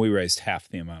 And we raised half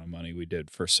the amount of money we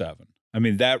did for 7. I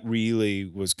mean, that really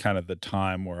was kind of the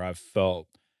time where I felt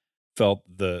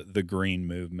the green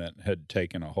movement had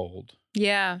taken a hold.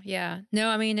 Yeah, yeah. No,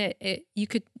 I mean you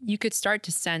could start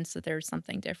to sense that there was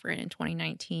something different in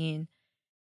 2019.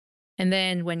 And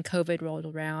then when COVID rolled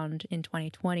around in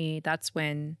 2020, that's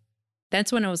when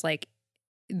it was like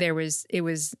it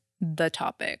was the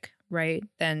topic, right?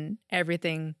 Then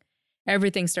everything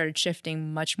started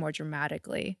shifting much more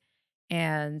dramatically.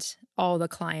 And all the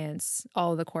clients,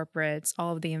 all the corporates,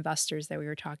 all of the investors that we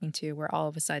were talking to were all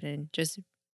of a sudden just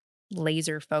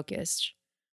laser focused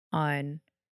on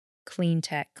clean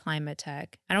tech, climate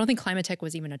tech. I don't think climate tech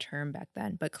was even a term back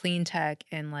then, but clean tech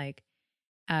and like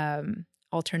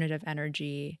alternative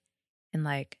energy and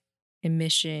like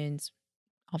emissions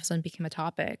all of a sudden became a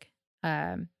topic.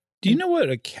 Do you know what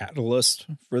a catalyst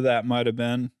for that might have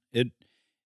been?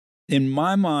 In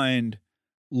my mind,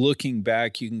 looking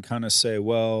back, you can kind of say,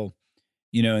 well,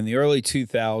 in the early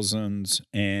 2000s,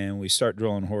 and we start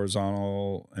drilling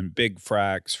horizontal and big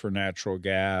fracs for natural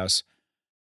gas.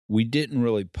 We didn't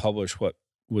really publish what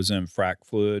was in frac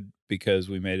fluid because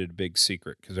we made it a big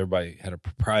secret because everybody had a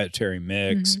proprietary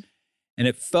mix. Mhm. And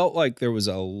it felt like there was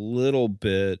a little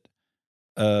bit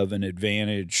of an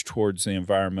advantage towards the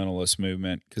environmentalist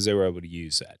movement because they were able to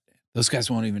use that. Those guys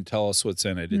won't even tell us what's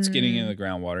in it. It's getting into the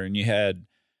groundwater. And you had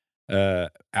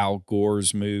Al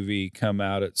Gore's movie come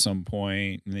out at some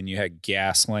point, and then you had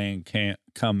Gasland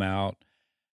come out.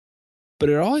 But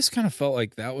it always kind of felt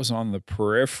like that was on the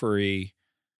periphery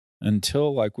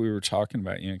until, like we were talking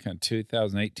about, kind of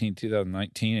 2018,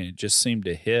 2019, and it just seemed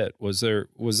to hit. Was there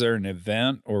an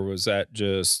event, or was that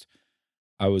just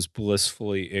I was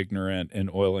blissfully ignorant in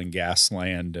oil and gas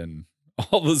land, and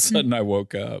all of a sudden I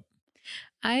woke up?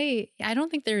 I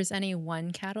don't think there's any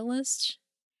one catalyst.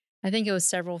 I think it was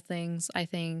several things. I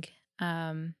think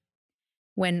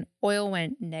when oil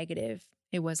went negative,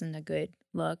 it wasn't a good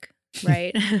look,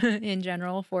 right? In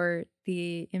general for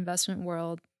the investment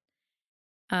world.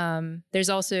 There's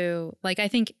also I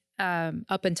think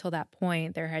up until that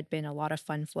point, there had been a lot of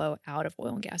fund flow out of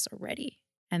oil and gas already.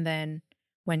 And then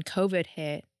when COVID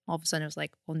hit, all of a sudden it was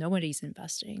like, well, nobody's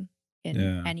investing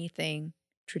in anything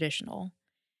traditional.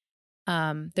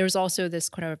 There was also this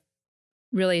kind of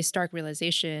really stark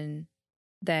realization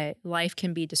that life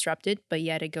can be disrupted, but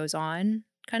yet it goes on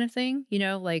kind of thing,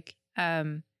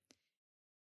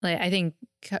 I think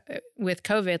with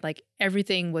COVID,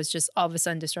 everything was just all of a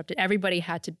sudden disrupted. Everybody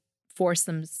had to force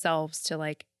themselves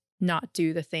to not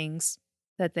do the things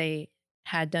that they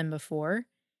had done before,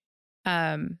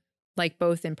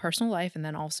 both in personal life and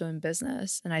then also in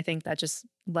business. And I think that just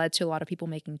led to a lot of people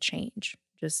making change,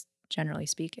 just generally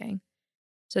speaking.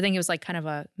 So I think it was kind of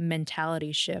a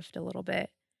mentality shift a little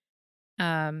bit.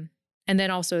 And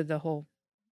then also the whole,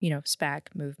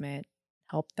 SPAC movement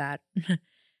helped that,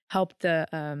 helped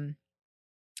the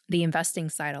investing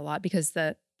side a lot because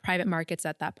the private markets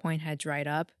at that point had dried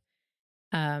up.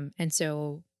 And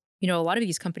so, a lot of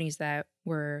these companies that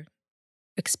were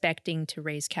expecting to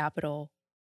raise capital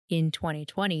in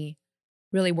 2020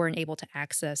 really weren't able to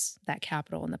access that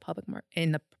capital in the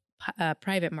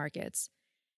private markets.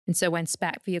 And so when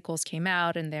SPAC vehicles came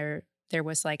out and there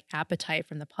was appetite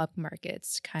from the public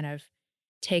markets to kind of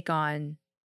take on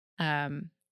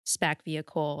SPAC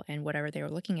vehicle and whatever they were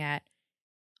looking at,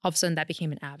 all of a sudden that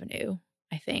became an avenue,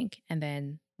 I think. And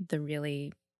then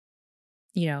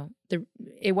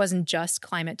it wasn't just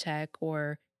climate tech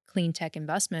or clean tech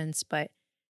investments, but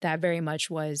that very much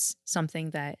was something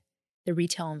that the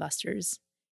retail investors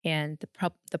and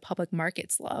the public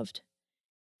markets loved.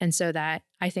 And so that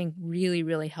I think really,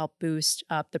 really helped boost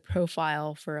up the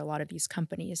profile for a lot of these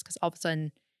companies, because all of a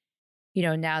sudden,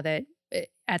 now that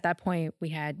at that point we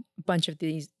had a bunch of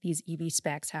these EV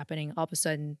specs happening, all of a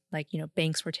sudden, like,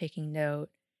 banks were taking note,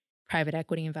 private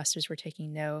equity investors were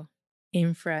taking note,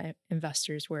 infra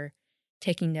investors were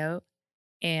taking note.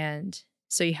 And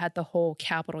so you had the whole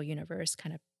capital universe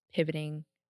kind of pivoting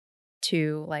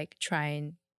to like try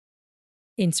and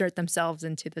insert themselves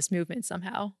into this movement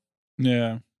somehow.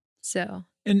 Yeah. So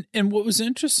And what was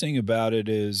interesting about it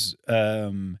is,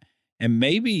 and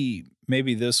maybe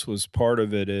this was part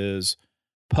of it, is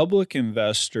public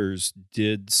investors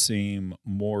did seem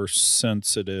more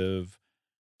sensitive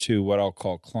to what I'll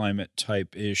call climate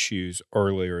type issues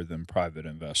earlier than private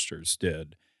investors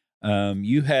did.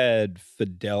 You had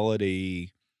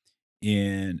Fidelity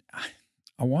in,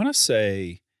 I want to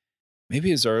say,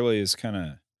 maybe as early as kind of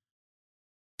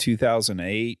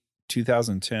 2008,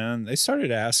 2010, they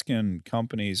started asking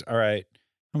companies, all right,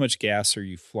 how much gas are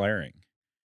you flaring?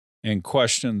 And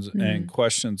questions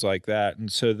like that.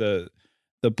 And so the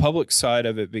public side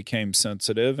of it became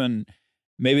sensitive, and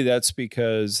maybe that's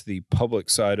because the public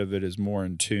side of it is more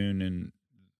in tune and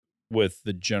with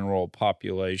the general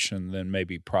population than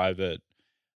maybe private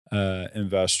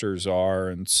investors are.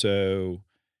 And so,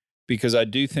 because I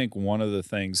do think one of the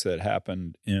things that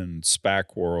happened in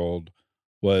SPAC world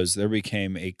was there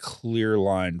became a clear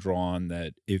line drawn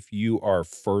that if you are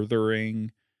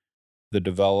furthering the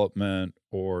development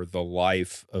or the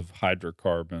life of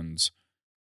hydrocarbons,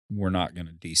 we're not going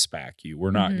to de-SPAC you.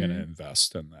 We're not going to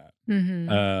invest in that.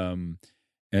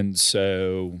 And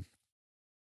so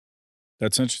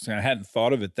that's interesting. I hadn't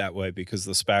thought of it that way, because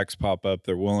the SPACs pop up.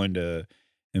 They're willing to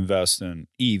invest in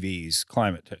EVs,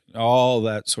 climate tech, all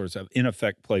that sorts of, in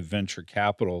effect, play venture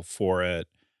capital for it.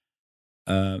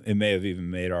 It may have even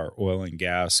made our oil and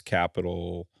gas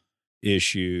capital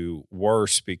issue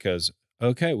worse because,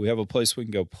 okay, we have a place we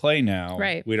can go play now.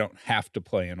 Right. We don't have to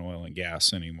play in oil and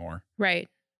gas anymore. Right.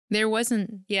 There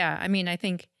wasn't, I mean, I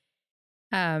think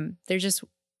there's just,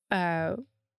 there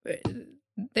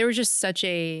was just such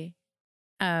an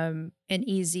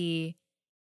easy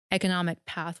economic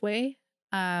pathway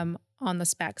on the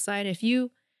SPAC side. If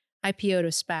you IPO'd a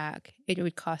SPAC, it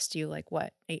would cost you like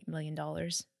what, $8 million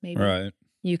maybe. Right.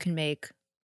 You can make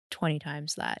 20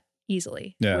 times that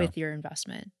easily with your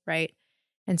investment, right?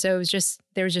 And so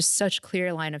there was just such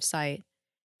clear line of sight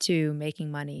to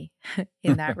making money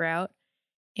in that route.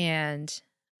 And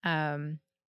then,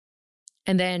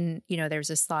 there's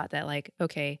this thought that like,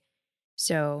 okay,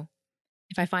 so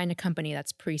if I find a company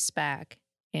that's pre-SPAC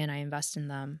and I invest in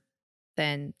them,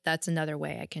 then that's another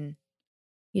way I can,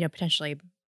 potentially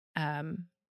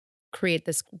create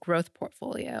this growth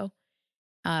portfolio.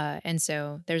 And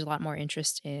so there's a lot more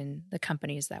interest in the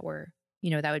companies that were,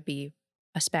 that would be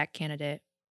a SPAC candidate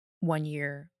 1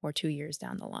 year or 2 years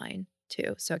down the line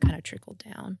too. So it kind of trickled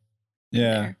down.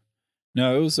 Yeah. There.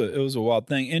 No, it was a wild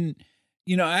thing. And,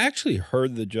 I actually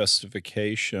heard the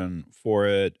justification for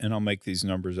it, and I'll make these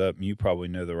numbers up, and you probably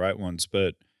know the right ones,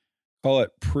 but call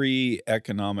it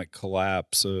pre-economic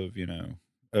collapse of,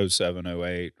 07,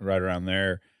 08, right around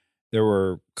there. There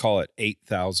were, call it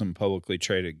 8,000 publicly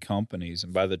traded companies.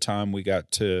 And by the time we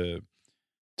got to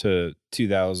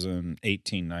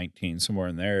 2018, 19, somewhere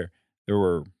in there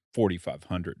were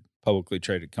 4,500 publicly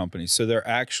traded companies. So there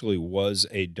actually was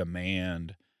a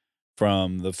demand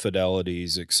from the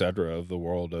Fidelities, et cetera, of the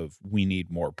world of, we need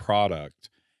more product.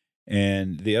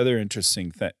 And the other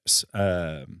interesting thing,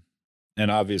 and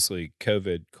obviously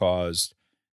COVID caused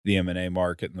the M&A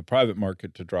market and the private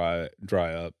market to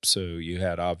dry up. So you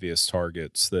had obvious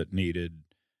targets that needed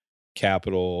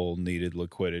capital, needed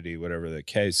liquidity, whatever the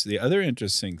case. The other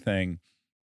interesting thing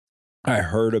I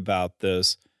heard about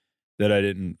this that I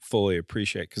didn't fully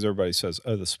appreciate, because everybody says,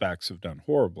 oh, the SPACs have done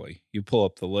horribly. You pull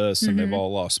up the list and they've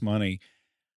all lost money.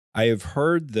 I have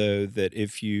heard, though, that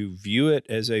if you view it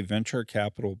as a venture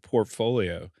capital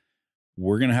portfolio,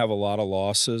 we're going to have a lot of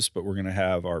losses, but we're going to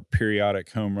have our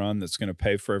periodic home run that's going to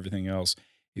pay for everything else.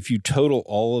 If you total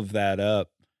all of that up,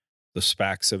 the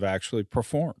SPACs have actually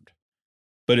performed.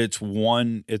 But it's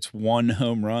one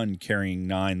home run carrying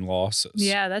 9 losses.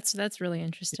 Yeah, that's really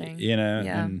interesting.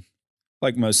 And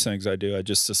like most things I do, I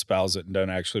just espouse it and don't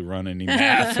actually run any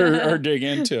math or dig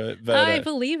into it. But I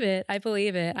believe it.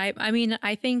 I mean,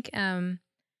 I think the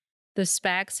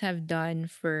SPACs have done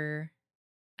for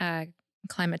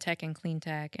climate tech and clean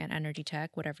tech and energy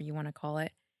tech, whatever you want to call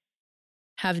it,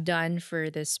 have done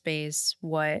for this space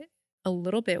what a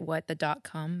little bit what the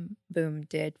dot-com boom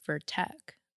did for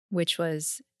tech, which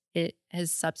was it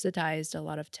has subsidized a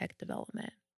lot of tech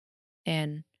development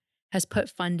and has put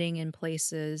funding in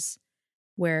places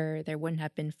where there wouldn't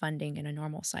have been funding in a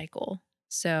normal cycle.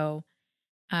 So,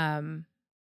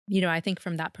 I think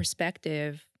from that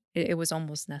perspective, it was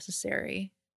almost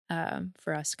necessary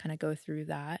for us to kind of go through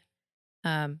that.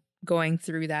 Going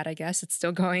through that, I guess it's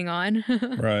still going on.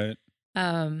 Right.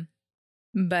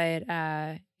 But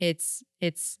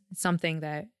it's something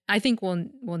that I think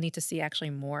we'll need to see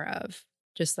actually more of,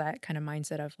 just that kind of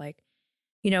mindset of like,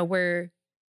 we're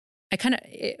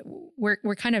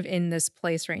kind of in this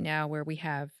place right now where we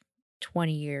have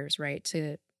 20 years, right,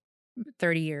 to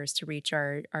 30 years to reach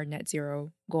our net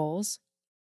zero goals.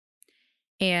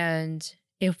 And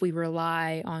if we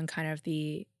rely on kind of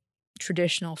the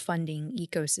traditional funding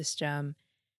ecosystem,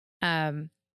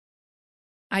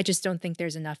 I just don't think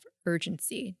there's enough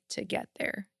urgency to get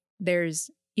there.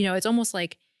 There's, it's almost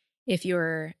like if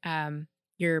you're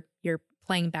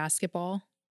playing basketball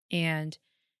and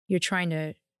you're trying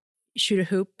to shoot a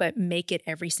hoop, but make it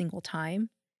every single time,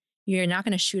 you're not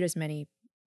going to shoot as many,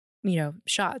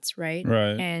 shots, right?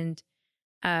 Right. And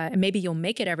maybe you'll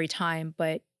make it every time,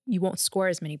 but you won't score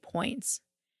as many points.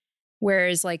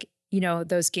 Whereas like,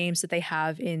 those games that they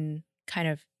have in kind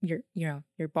of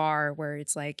your bar where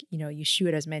it's like, you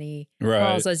shoot as many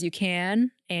balls as you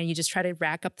can and you just try to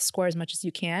rack up the score as much as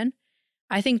you can.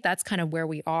 I think that's kind of where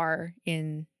we are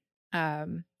in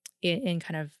kind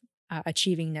of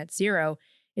achieving net zero.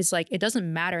 It's like, it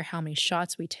doesn't matter how many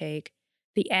shots we take.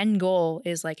 The end goal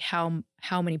is like how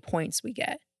many points we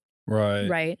get. Right.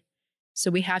 Right. So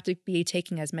we have to be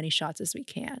taking as many shots as we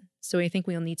can. So I think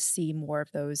we'll need to see more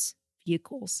of those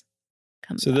vehicles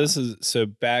come about. So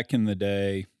back in the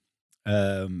day,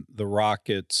 the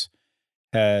Rockets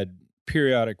had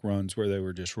periodic runs where they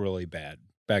were just really bad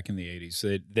back in the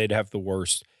 80s. They'd have the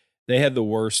worst. They had the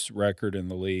worst record in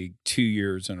the league 2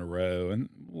 years in a row and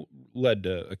led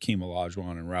to Akeem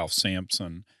Olajuwon and Ralph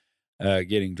Sampson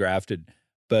getting drafted.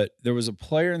 But there was a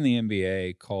player in the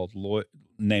NBA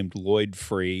named Lloyd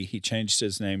Free. He changed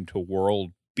his name to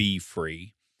World B.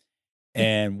 Free.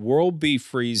 And World B.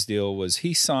 Free's deal was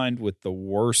he signed with the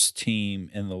worst team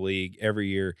in the league every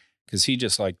year because he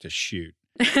just liked to shoot.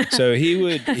 So he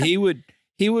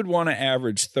would want to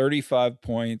average 35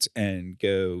 points and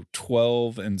go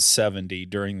 12 and 70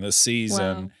 during the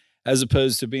season, Wow. as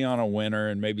opposed to be on a winner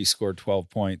and maybe score 12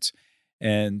 points.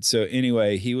 And so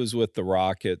anyway, he was with the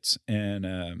Rockets,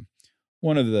 and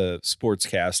one of the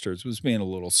sportscasters was being a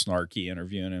little snarky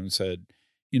interviewing him and said,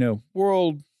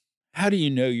 World, how do you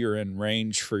know you're in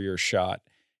range for your shot?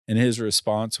 And his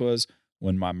response was,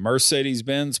 when my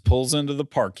Mercedes-Benz pulls into the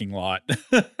parking lot,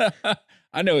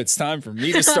 I know it's time for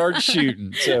me to start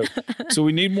shooting. So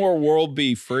we need more World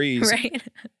B. Frees. Right.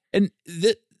 And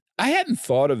I hadn't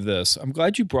thought of this. I'm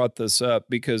glad you brought this up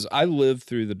because I lived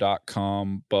through the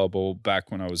dot-com bubble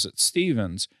back when I was at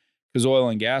Stevens, because oil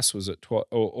and gas was at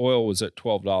oil was at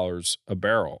 $12 a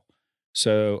barrel.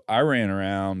 So I ran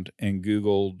around and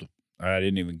Googled. I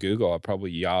didn't even Google. I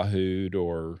probably Yahoo'd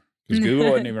because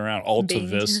Google wasn't even around, Alta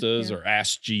Vistas or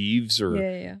Ask Jeeves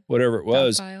or whatever it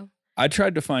was. I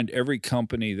tried to find every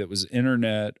company that was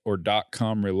internet or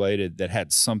 .com related that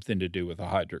had something to do with a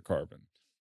hydrocarbon.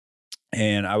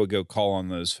 And I would go call on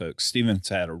those folks. Stevens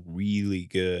had a really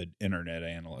good internet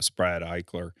analyst, Brad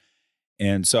Eichler.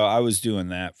 And so I was doing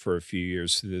that for a few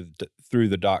years through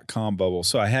the .com bubble.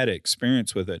 So I had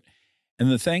experience with it. And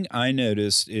the thing I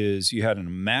noticed is you had a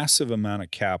massive amount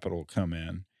of capital come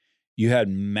in. You had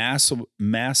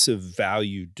massive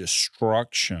value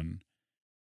destruction.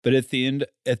 But at the end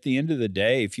of the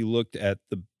day, if you looked at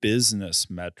the business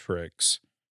metrics,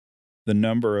 the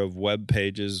number of web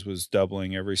pages was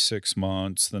doubling every 6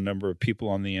 months. The number of people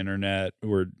on the internet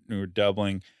were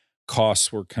doubling.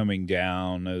 Costs were coming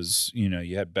down as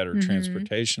you had better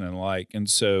transportation and like. And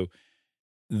so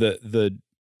the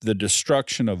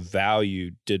destruction of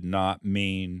value did not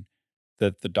mean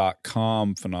that the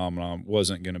 .com phenomenon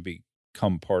wasn't going to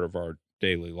become part of our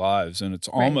daily lives. And it's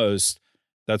almost,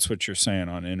 that's what you're saying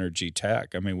on energy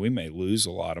tech. I mean, we may lose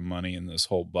a lot of money in this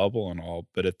whole bubble and all,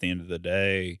 but at the end of the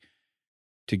day,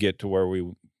 to get to where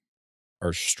we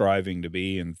are striving to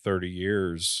be in 30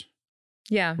 years,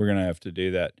 we're going to have to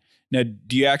do that. Now,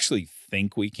 do you actually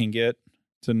think we can get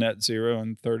to net zero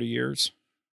in 30 years?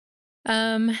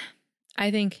 I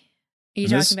think you're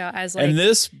talking about as like, and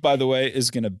this, by the way,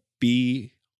 is going to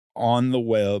be on the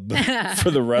web for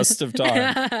the rest of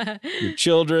time. Your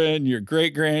children, your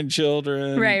great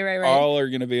grandchildren, right. all are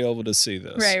going to be able to see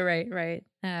this. Right.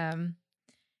 No,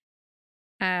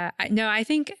 I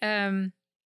think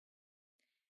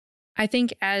I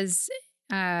think as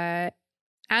an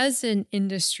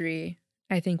industry,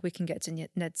 I think we can get to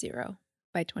net zero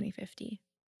by 2050.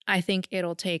 I think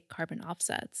it'll take carbon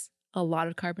offsets, a lot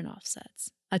of carbon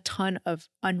offsets, a ton of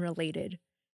unrelated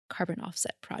carbon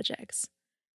offset projects.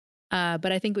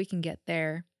 But I think we can get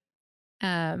there.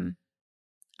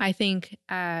 I think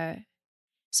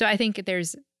so. I think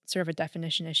there's sort of a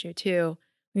definition issue too.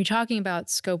 When you're talking about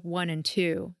scope 1 and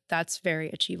 2, that's very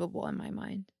achievable in my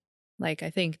mind. Like, I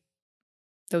think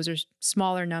those are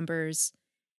smaller numbers,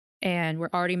 and we're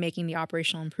already making the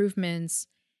operational improvements.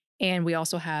 And we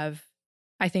also have,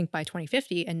 I think by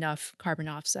 2050, enough carbon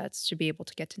offsets to be able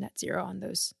to get to net zero on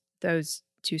those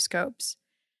two scopes.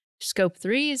 Scope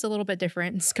 3 is a little bit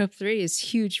different. Scope 3 is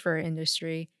huge for our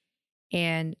industry.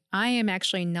 And I am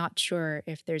actually not sure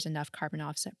if there's enough carbon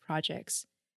offset projects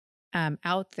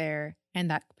out there, and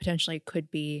that potentially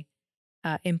could be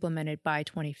implemented by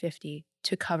 2050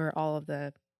 to cover all of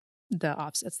the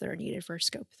offsets that are needed for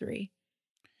scope 3.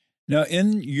 Now,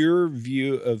 in your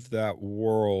view of that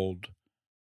world,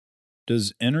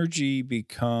 does energy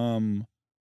become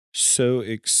so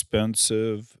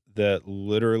expensive that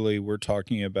literally we're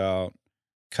talking about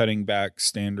cutting back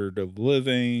standard of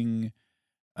living?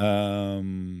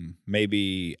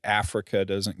 Maybe Africa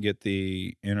doesn't get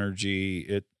the energy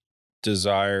it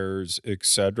desires,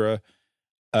 etc.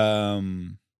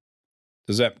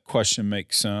 Does that question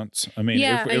make sense? I mean,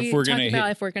 Yeah, if we're going to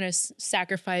if we're going to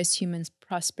sacrifice humans'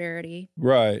 prosperity,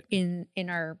 right, in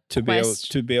our to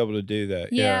quest, be able to do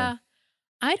that, yeah,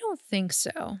 I don't think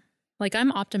so. Like,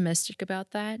 I'm optimistic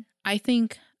about that. I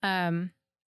think I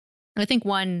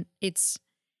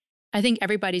think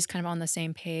everybody's kind of on the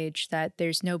same page that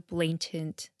there's no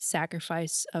blatant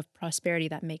sacrifice of prosperity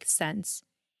that makes sense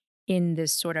in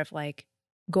this sort of like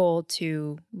goal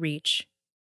to reach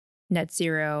net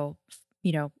zero,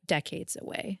 decades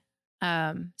away.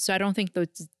 So I don't think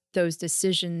those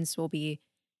decisions will be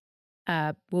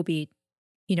made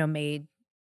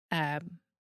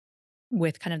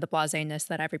with kind of the blaseness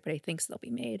that everybody thinks they'll be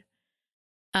made.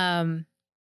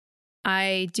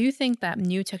 I do think that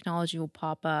new technology will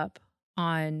pop up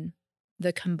on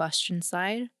the combustion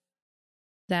side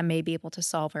that may be able to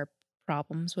solve our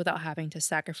problems without having to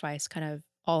sacrifice kind of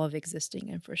all of existing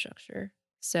infrastructure.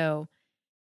 So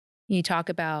you talk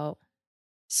about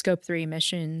scope 3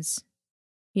 emissions,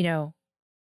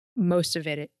 most of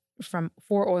it for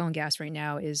oil and gas right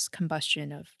now is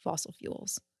combustion of fossil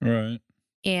fuels. right.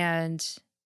 And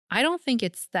I don't think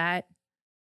it's that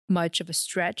much of a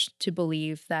stretch to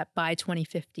believe that by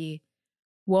 2050,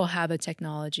 we'll have a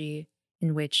technology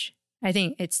in which I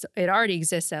think it already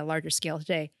exists at a larger scale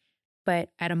today, but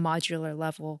at a modular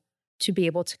level to be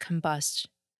able to combust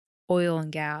oil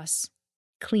and gas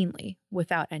cleanly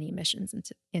without any emissions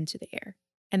into the air.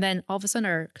 And then all of a sudden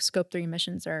our scope 3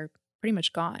 emissions are pretty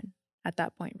much gone at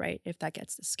that point, right? If that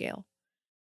gets to scale.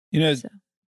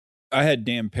 I had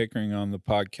Dan Pickering on the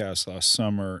podcast last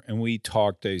summer, and we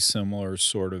talked a similar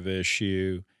sort of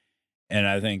issue. And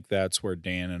I think that's where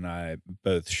Dan and I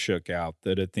both shook out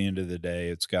that at the end of the day,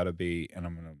 it's got to be, and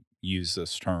I'm going to use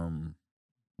this term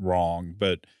wrong,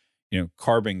 but,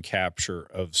 carbon capture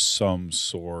of some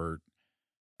sort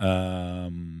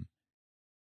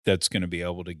that's going to be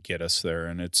able to get us there.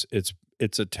 And it's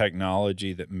a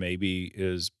technology that maybe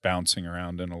is bouncing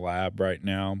around in a lab right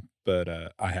now, but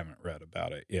I haven't read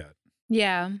about it yet.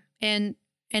 Yeah. And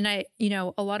I,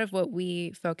 a lot of what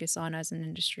we focus on as an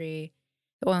industry,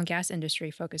 the oil and gas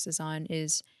industry focuses on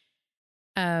is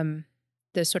the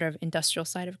sort of industrial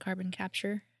side of carbon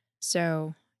capture.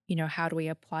 So, how do we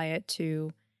apply it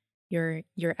to your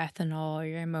ethanol or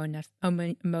your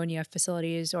ammonia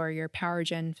facilities or your power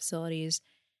gen facilities?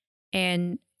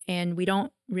 And we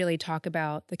don't really talk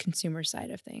about the consumer side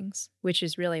of things, which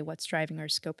is really what's driving our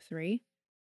scope 3.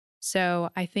 So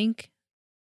I think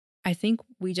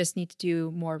we just need to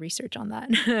do more research on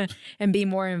that and be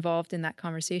more involved in that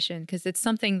conversation, because it's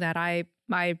something that I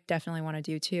definitely want to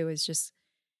do too, is just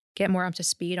get more up to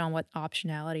speed on what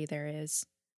optionality there is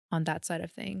on that side of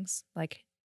things. Like,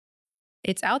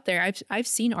 it's out there. I've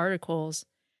seen articles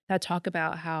that talk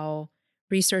about how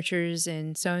researchers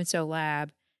in so-and-so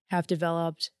lab have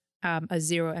developed a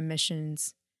zero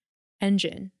emissions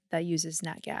engine that uses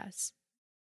nat gas.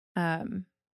 And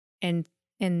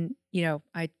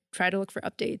I try to look for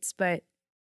updates, but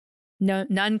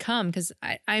none come, because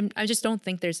I just don't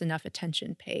think there's enough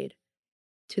attention paid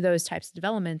to those types of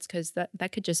developments, because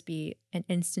that could just be an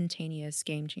instantaneous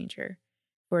game changer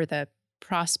for the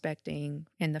prospecting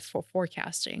and the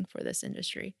forecasting for this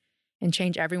industry, and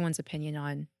change everyone's opinion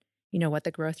on what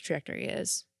the growth trajectory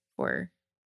is for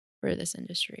this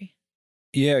industry.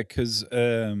 Yeah, because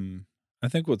I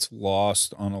think what's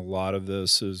lost on a lot of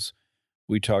this is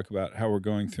we talk about how we're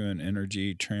going through an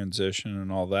energy transition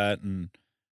and all that. And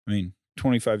I mean,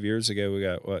 25 years ago, we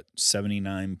got what,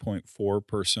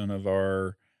 79.4% of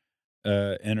our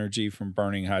energy from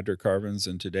burning hydrocarbons,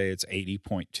 and today it's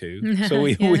 80.2. So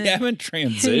we haven't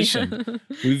transitioned.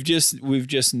 Yeah. We've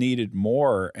just needed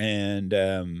more.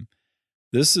 And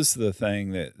this is the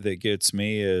thing that gets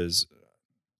me is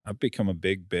I've become a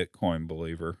big Bitcoin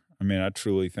believer. I mean, I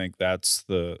truly think that's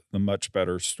the much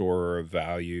better store of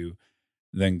value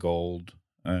than gold.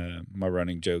 My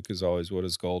running joke is always, what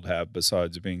does gold have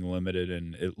besides being limited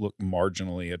and it looked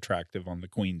marginally attractive on the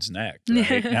queen's neck,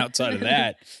 right? And outside of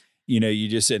that, you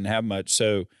just didn't have much.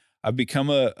 So I've become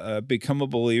a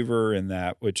believer in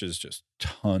that, which is just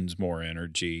tons more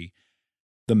energy.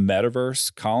 The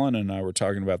metaverse, Colin and I were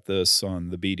talking about this on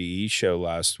the BDE show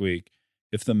last week.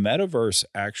 If the metaverse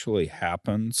actually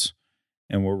happens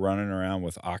and we're running around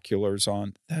with oculars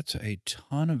on, that's a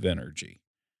ton of energy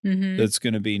that's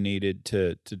going to be needed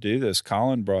to do this.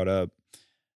 Colin brought up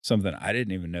something I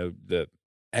didn't even know, the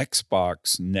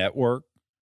Xbox network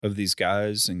of these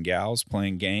guys and gals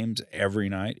playing games every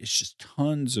night. It's just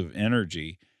tons of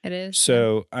energy. It is.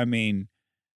 So, I mean,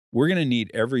 we're going to need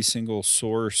every single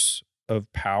source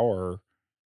of power,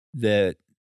 that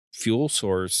fuel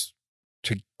source,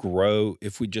 to grow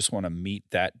if we just want to meet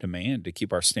that demand to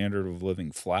keep our standard of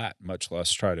living flat, much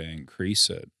less try to increase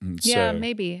it. And Yeah, so,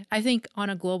 maybe. I think on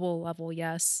a global level,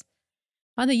 yes.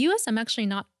 On the US, I'm actually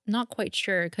not quite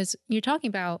sure, because you're talking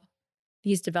about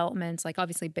these developments, like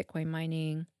obviously Bitcoin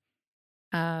mining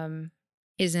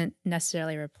isn't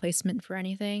necessarily a replacement for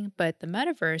anything, but the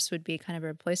metaverse would be kind of a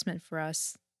replacement for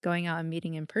us going out and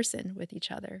meeting in person with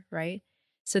each other, right?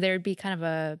 So there would be kind of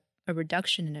a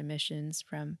reduction in emissions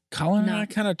from Colin and I not.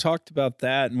 kind of talked about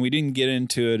that, and we didn't get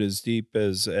into it as deep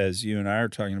as you and I are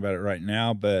talking about it right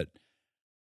now, but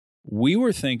we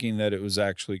were thinking that it was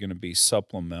actually going to be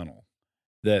supplemental,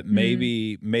 that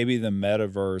maybe the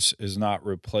metaverse is not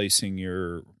replacing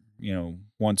your,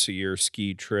 once a year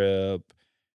ski trip,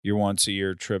 your once a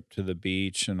year trip to the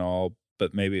beach and all,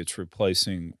 but maybe it's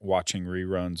replacing watching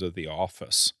reruns of The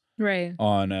Office Right.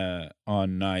 on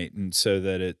night, and so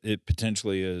that it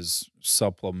potentially is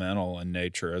supplemental in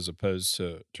nature as opposed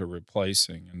to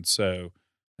replacing. And so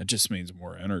it just means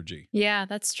more energy. Yeah,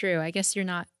 that's true. I guess you're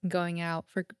not going out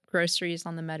for groceries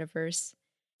on the metaverse,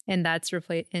 and that's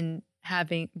and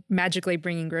having magically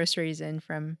bringing groceries in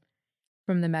from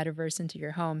the metaverse into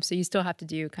your home. So you still have to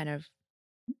do kind of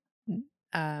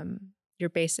your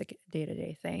basic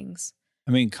day-to-day things.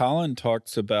 I mean, Colin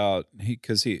talks about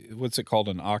because what's it called,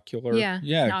 an ocular? Yeah,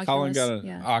 an Colin Oculus, got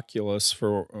an Oculus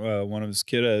for one of his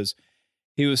kiddos.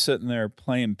 He was sitting there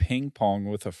playing ping pong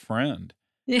with a friend.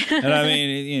 And I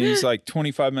mean, he's like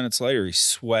 25 minutes later, he's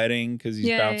sweating because he's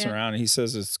bouncing around. And he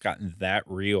says it's gotten that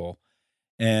real.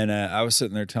 And I was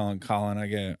sitting there telling Colin, I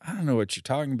go, I don't know what you're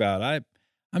talking about. I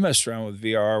messed around with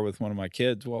VR with one of my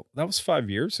kids. Well, that was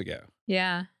 5 years ago.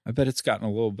 Yeah. I bet it's gotten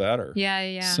a little better.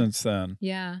 Yeah. Since then.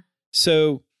 Yeah.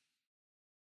 So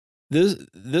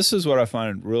this is what I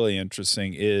find really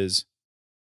interesting is,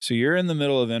 so you're in the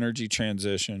middle of energy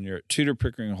transition. You're at Tudor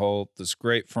Pickering Holt, this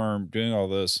great firm doing all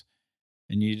this,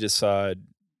 and you decide,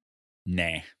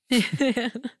 nah,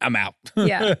 I'm out.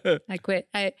 Yeah, I quit.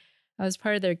 I was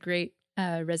part of their great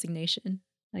resignation,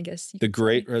 I guess. The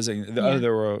great resignation. Yeah. Oh,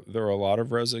 there were a lot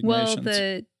of resignations.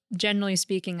 Well, generally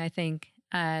speaking, I think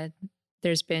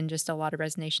there's been just a lot of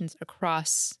resignations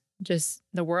across just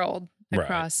the world,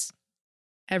 across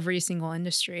every single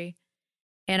industry,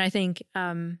 and I think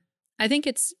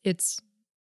it's,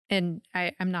 and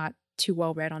I'm not too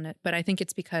well read on it, but I think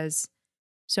it's because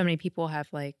so many people have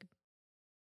like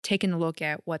taken a look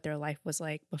at what their life was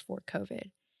like before COVID,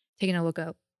 taken a look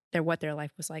at what their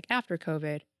life was like after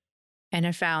COVID, and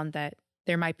have found that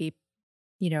there might be,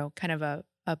 kind of a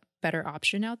better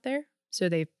option out there. So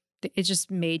it just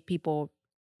made people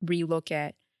relook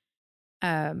at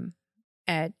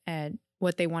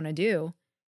what they want to do.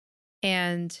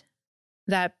 And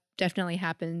that definitely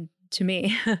happened to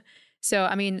me. So,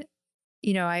 I mean,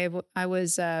 I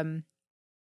was, I've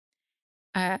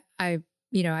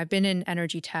been in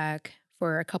energy tech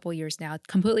for a couple years now,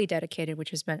 completely dedicated,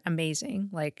 which has been amazing.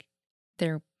 Like,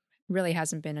 there really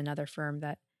hasn't been another firm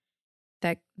that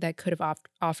could have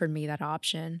offered me that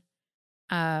option.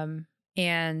 And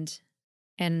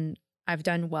I've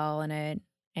done well in it,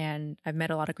 and I've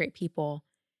met a lot of great people.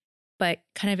 But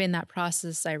kind of in that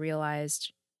process, I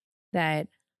realized that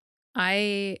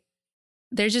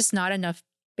there's just not enough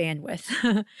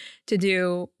bandwidth to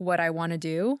do what I want to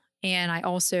do. And I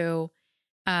also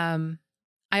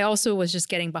was just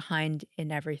getting behind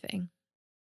in everything.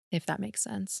 if that makes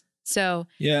sense. So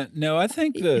Yeah, no, I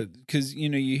think because,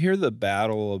 you hear the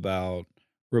battle about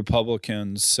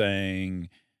Republicans saying,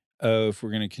 oh, if we're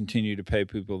going to continue to pay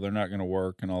people, they're not going to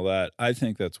work and all that. I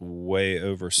think that's way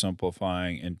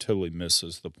oversimplifying and totally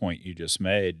misses the point you just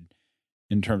made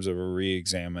in terms of a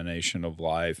reexamination of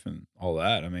life and all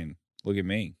that. I mean, look at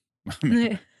me. I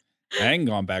mean, I ain't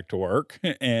gone back to work.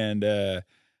 And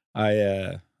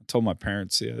I told my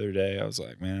parents the other day, I was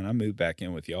like, man, I moved back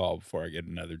in with y'all before I get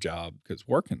another job because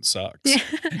working sucks.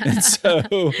 And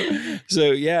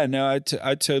so yeah, no, I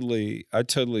totally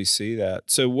see that.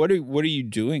 So what are you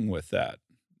doing with that?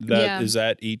 Yeah. Is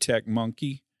that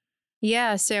EtechMonkey?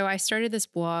 Yeah. So I started this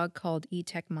blog called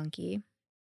EtechMonkey.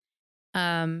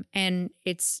 And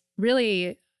it's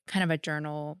really kind of a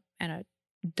journal and a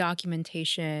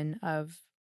documentation of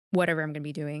whatever I'm going to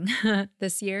be doing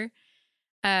this year.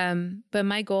 But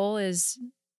my goal is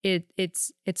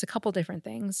it's a couple different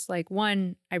things. Like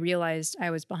one, I realized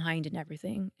I was behind in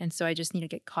everything. And so I just need to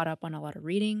get caught up on a lot of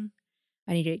reading.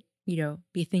 I need to,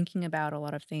 be thinking about a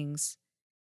lot of things,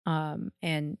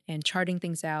 and charting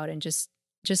things out and just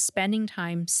spending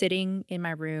time sitting in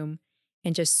my room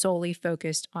and just solely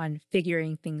focused on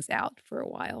figuring things out for a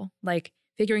while, like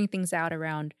figuring things out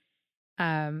around,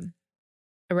 the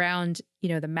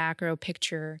macro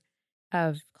picture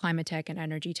of climate tech and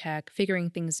energy tech, figuring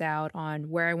things out on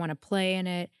where I want to play in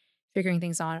it, figuring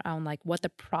things on like what the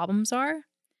problems are.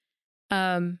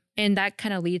 And that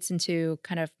kind of leads into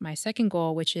kind of my second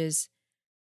goal, which is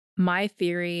my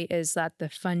theory is that the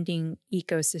funding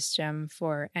ecosystem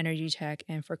for energy tech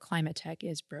and for climate tech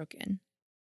is broken,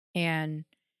 and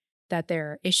that there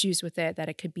are issues with it, that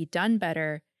it could be done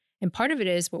better. And part of it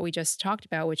is what we just talked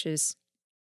about, which is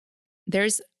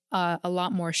there's a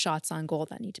lot more shots on goal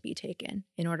that need to be taken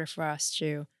in order for us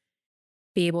to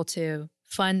be able to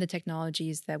fund the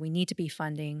technologies that we need to be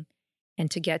funding and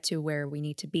to get to where we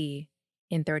need to be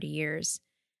in 30 years.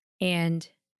 And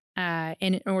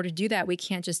in order to do that, we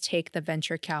can't just take the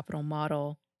venture capital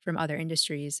model from other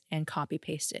industries and copy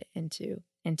paste it into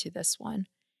this one.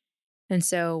 And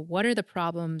so what are the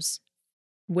problems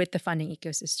with the funding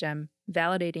ecosystem,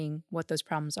 validating what those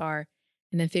problems are,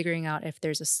 and then figuring out if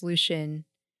there's a solution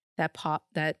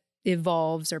that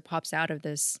evolves or pops out of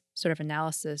this sort of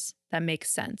analysis that makes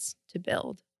sense to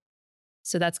build.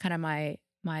 So that's kind of my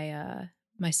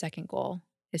second goal,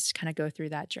 is to kind of go through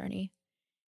that journey.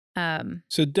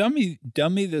 So dummy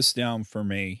this down for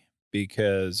me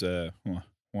because one,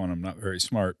 I'm not very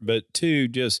smart, but two,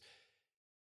 just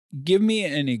give me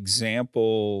an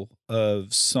example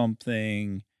of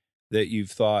something that you've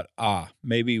thought,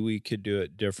 maybe we could do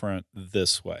it different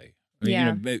this way.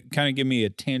 Yeah. Kind of give me a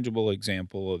tangible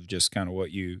example of just kind of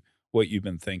what you've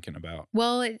been thinking about.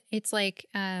 Well, it's like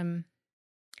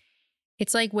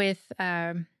with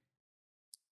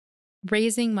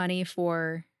raising money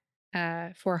for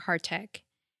hard tech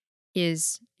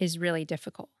is really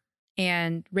difficult,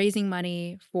 and raising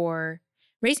money for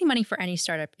any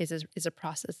startup is a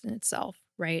process in itself,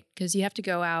 right? Because you have to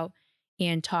go out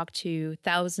and talk to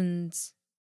thousands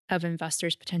of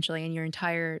investors potentially in the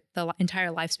entire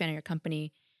lifespan of your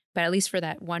company, but at least for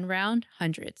that one round,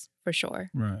 hundreds for sure.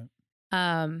 Right.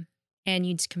 And you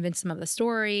need to convince them of the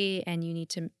story, and you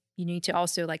need to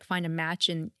also like find a match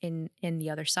in the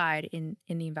other side, in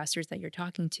the investors that you're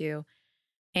talking to.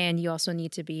 And you also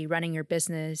need to be running your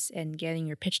business and getting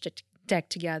your pitch deck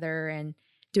together and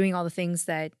doing all the things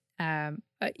that,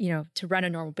 to run a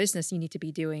normal business, you need to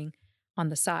be doing on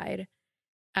the side.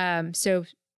 So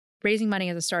raising money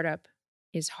as a startup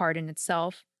is hard in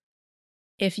itself.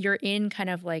 If you're in kind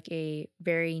of like a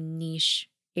very niche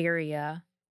area,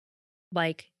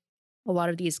 like a lot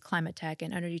of these climate tech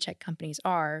and energy tech companies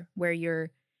are, where you're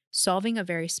solving a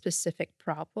very specific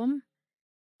problem,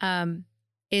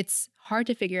 it's hard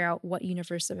to figure out what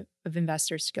universe of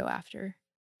investors to go after.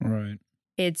 Right.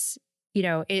 It's,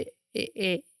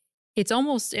 it's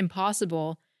almost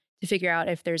impossible to figure out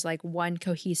if there's like one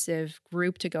cohesive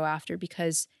group to go after,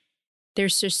 because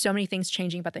there's just so many things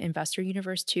changing about the investor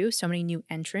universe too, so many new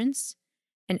entrants,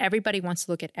 and everybody wants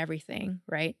to look at everything,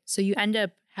 right? So you end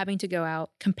up having to go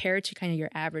out, compared to kind of your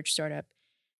average startup,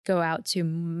 go out to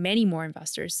many more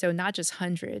investors. So not just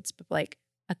hundreds, but like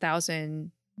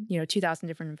 1,000, 2,000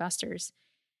 different investors,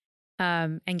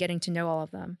 and getting to know all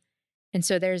of them. And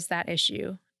so there's that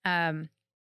issue. And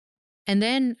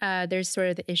then there's sort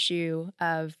of the issue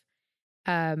of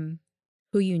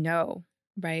who you know,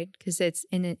 right? Because it's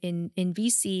in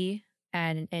VC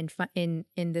and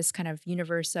in this kind of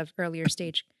universe of earlier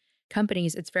stage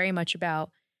companies, it's very much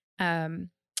about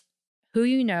who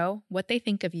you know, what they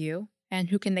think of you, and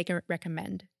who they can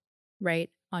recommend, right,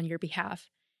 on your behalf.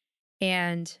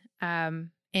 And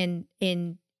in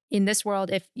this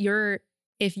world, if you're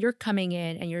coming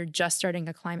in and you're just starting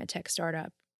a climate tech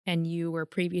startup and you were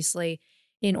previously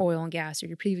in oil and gas, or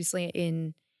you're previously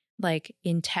in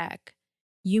tech,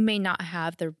 you may not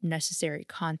have the necessary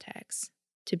context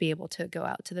to be able to go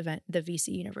out to the VC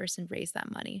universe and raise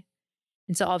that money.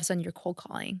 And so all of a sudden you're cold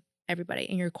calling everybody,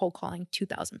 and you're cold calling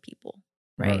 2,000 people,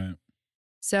 right?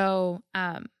 So,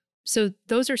 so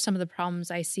those are some of the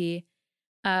problems I see.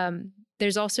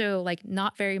 There's also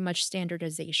not very much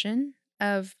standardization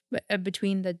of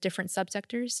between the different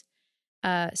subsectors.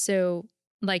 So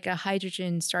like a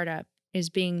hydrogen startup is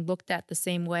being looked at the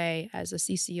same way as a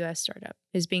CCUS startup,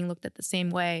 is being looked at the same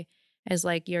way as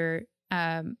your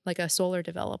like a solar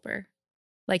developer.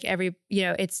 Like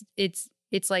it's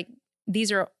like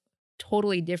these are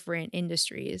totally different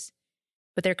industries,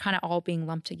 but they're kind of all being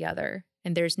lumped together,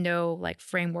 and there's no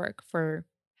framework for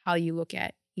how you look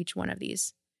at each one of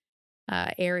these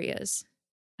areas.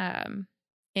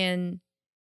 And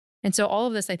so all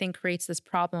of this, I think, creates this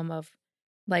problem of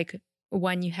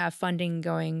when you have funding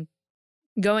going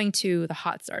to the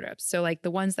hot startups. So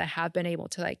the ones that have been able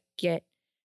to get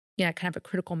kind of a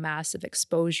critical mass of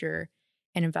exposure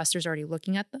and investors already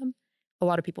looking at them, a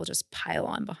lot of people just pile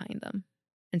on behind them.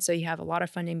 And so you have a lot of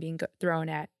funding being thrown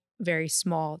at very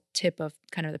small tip of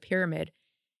kind of the pyramid.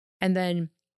 And then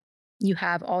you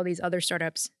have all these other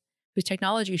startups whose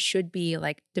technology should be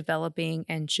developing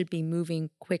and should be moving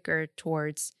quicker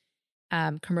towards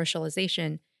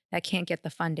commercialization that can't get the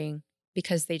funding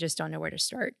because they just don't know where to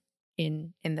start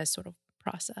in this sort of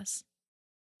process.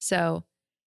 So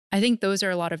I think those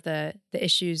are a lot of the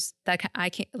issues that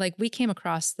we came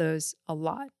across those a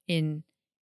lot in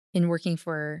working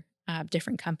for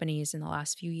different companies in the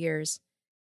last few years.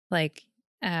 There's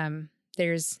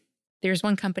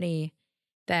one company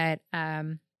that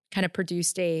kind of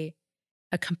produced a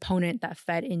component that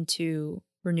fed into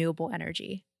renewable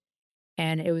energy,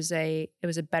 and it was a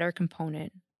better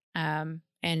component,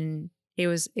 and it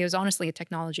was honestly a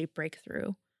technology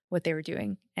breakthrough what they were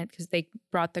doing, and because they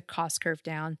brought the cost curve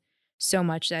down so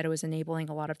much that it was enabling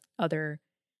a lot of other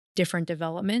different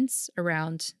developments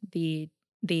around the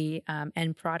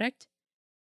end product.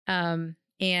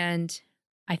 And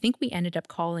I think we ended up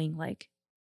calling like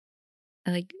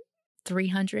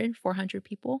 300, 400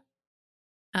 people,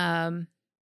 and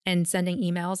sending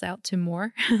emails out to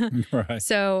more. Right.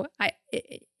 So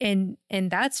and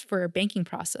that's for a banking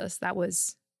process.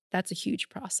 That's a huge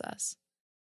process.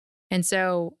 And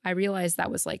so I realized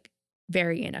that was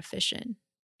very inefficient.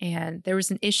 And there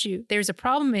was an issue. There's a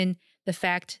problem in the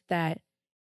fact that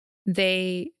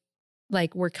they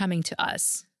were coming to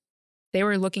us. They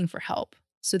were looking for help.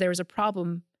 So there was a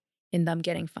problem in them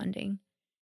getting funding.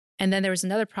 And then there was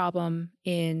another problem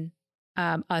in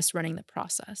us running the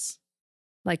process.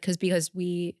 Because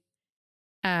we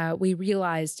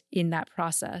realized in that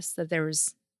process that there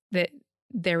was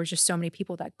just so many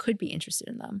people that could be interested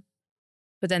in them.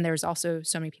 But then there was also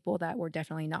so many people that were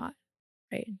definitely not,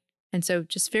 right? And so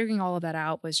just figuring all of that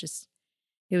out was just,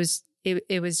 it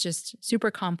was just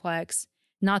super complex,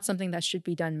 not something that should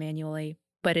be done manually,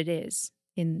 but it is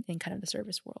in kind of the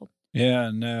service world.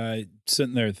 Yeah, no,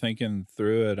 sitting there thinking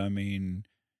through it, I mean,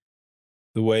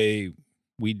 the way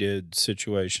we did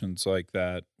situations like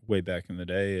that way back in the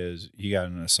day is you got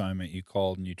an assignment, you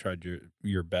called and you tried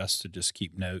your best to just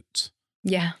keep notes.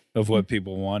 Yeah. Of what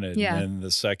people wanted. Yeah. And then the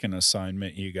second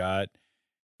assignment you got,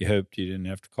 you hoped you didn't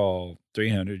have to call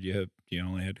 300. You hoped you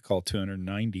only had to call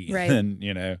 290. Right. And,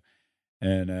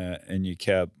 and you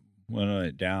kept whittling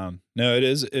it down. No, it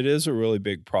is a really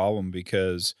big problem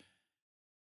because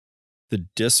the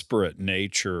disparate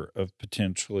nature of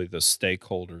potentially the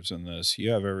stakeholders in this,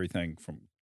 you have everything from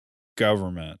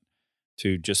government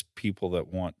to just people that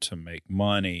want to make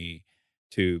money,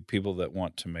 to people that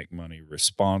want to make money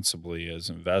responsibly as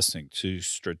investing, to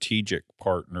strategic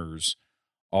partners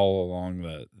all along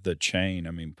the chain.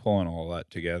 I mean, pulling all that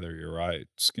together, you're right,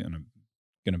 it's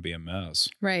gonna be a mess.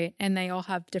 Right. And they all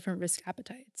have different risk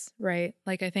appetites, right?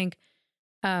 I think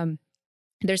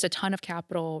there's a ton of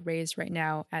capital raised right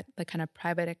now at the kind of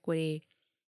private equity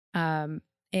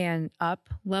and up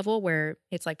level, where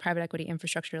it's private equity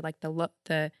infrastructure, the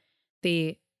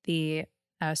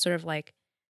sort of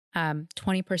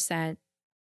 20%,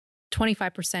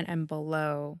 25% and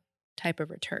below type of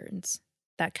returns,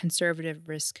 that conservative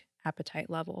risk appetite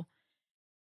level.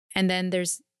 And then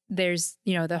there's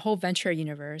the whole venture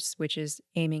universe, which is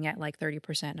aiming at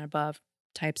 30% and above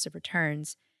types of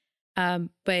returns.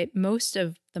 But most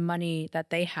of the money that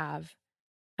they have,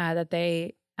 that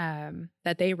they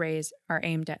raise, are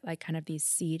aimed at kind of these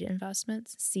seed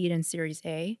investments, seed and Series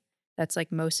A. That's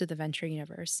most of the venture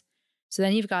universe. So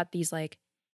then you've got these like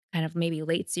kind of maybe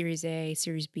late Series A,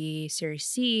 Series B, Series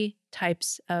C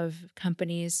types of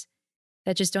companies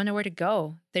that just don't know where to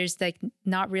go. There's like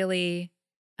not really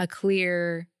a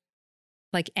clear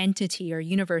like entity or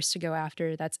universe to go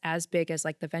after that's as big as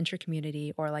like the venture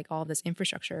community or like all of this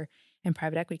infrastructure and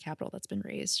private equity capital that's been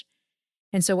raised.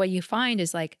 And so what you find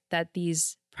is like that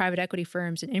these private equity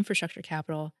firms and infrastructure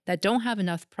capital that don't have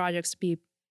enough projects to be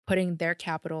putting their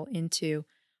capital into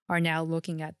are now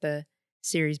looking at the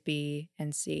Series B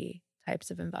and C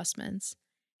types of investments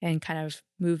and kind of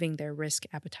moving their risk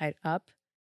appetite up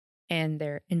and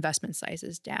their investment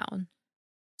sizes down.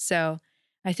 So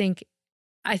I think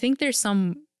there's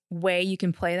some way you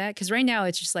can play that, because right now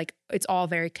it's just like it's all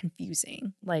very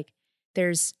confusing. Like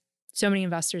there's so many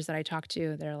investors that I talk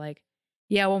to that are like,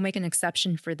 yeah, we'll make an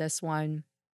exception for this one.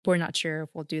 We're not sure if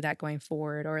we'll do that going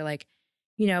forward. Or like,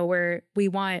 we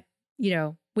want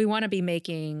to be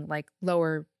making like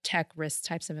lower tech risk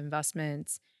types of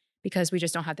investments because we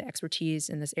just don't have the expertise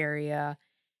in this area.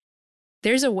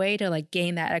 There's a way to like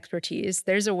gain that expertise.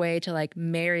 There's a way to like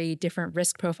marry different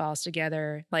risk profiles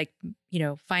together, like,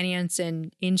 finance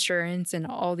and insurance and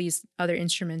all these other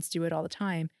instruments do it all the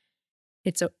time.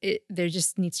 There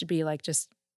just needs to be like just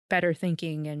better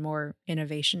thinking and more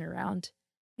innovation around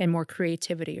and more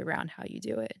creativity around how you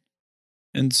do it.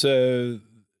 And so,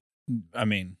 I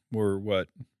mean, we're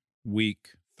week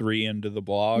 3 into the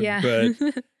blog, Yeah.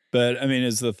 but I mean,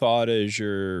 is the thought is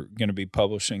you're going to be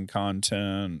publishing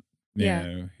content, you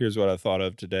know, here's what I thought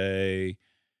of today.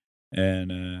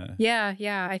 And,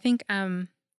 yeah. I think, I'm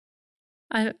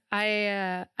trying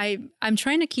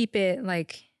to keep it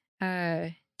like,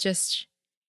 just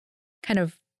kind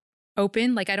of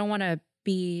open. Like I don't want to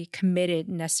be committed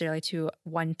necessarily to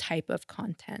one type of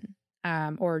content,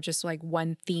 or just like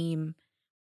one theme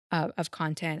of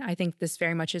content. I think this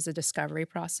very much is a discovery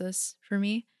process for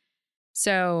me.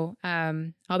 So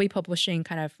I'll be publishing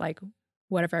kind of like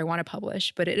whatever I want to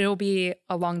publish, but it would be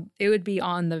on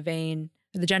the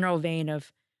general vein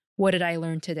of what did I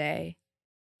learn today?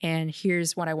 And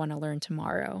here's what I want to learn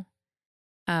tomorrow.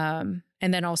 And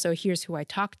then also here's who I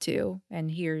talked to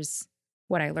and here's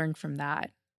what I learned from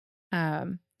that.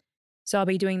 So I'll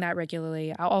be doing that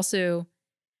regularly. I'll also,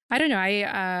 I don't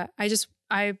know.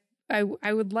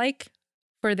 I would like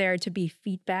for there to be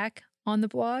feedback on the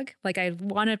blog. Like I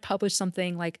want to publish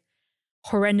something like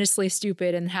horrendously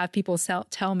stupid and have people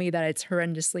tell me that it's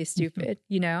horrendously stupid.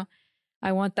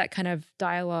 I want that kind of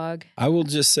dialogue. I will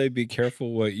just say, be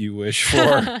careful what you wish for.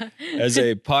 As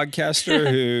a podcaster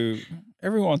who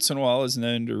every once in a while is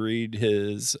known to read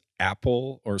his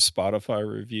Apple or Spotify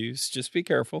reviews, just be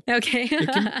careful. Okay.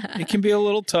 It can be a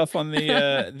little tough on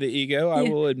the ego. I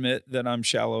will admit that I'm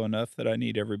shallow enough that I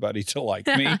need everybody to like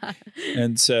me.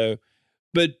 And so,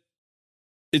 but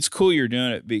it's cool you're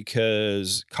doing it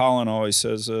because Colin always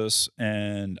says this,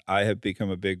 and I have become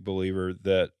a big believer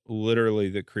that literally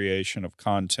the creation of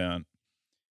content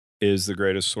is the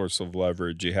greatest source of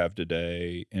leverage you have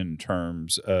today in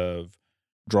terms of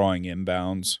drawing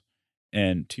inbounds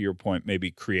and, to your point,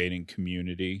 maybe creating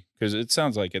community. Because it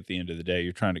sounds like at the end of the day,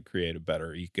 you're trying to create a better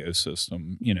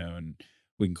ecosystem, and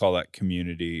we can call that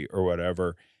community or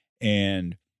whatever.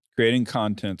 And creating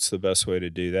content's the best way to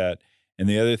do that. And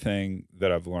the other thing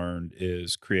that I've learned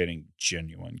is creating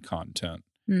genuine content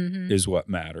is what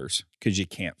matters, because you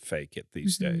can't fake it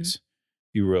these days.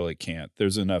 You really can't.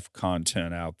 There's enough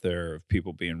content out there of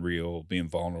people being real, being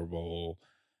vulnerable,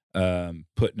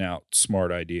 putting out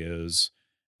smart ideas,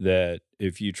 that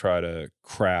if you try to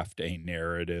craft a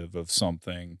narrative of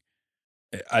something,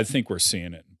 I think we're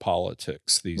seeing it in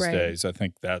politics these days. I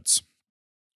think that's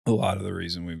a lot of the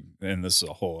reason and this is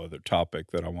a whole other topic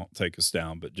that I won't take us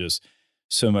down, but just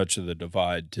so much of the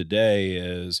divide today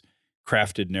is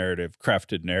crafted narrative,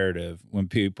 when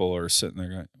people are sitting there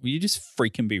going, will you just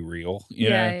freaking be real? You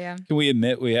know? Can we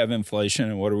admit we have inflation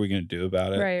and what are we going to do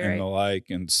about it? The like.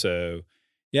 And so,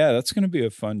 yeah, that's going to be a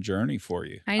fun journey for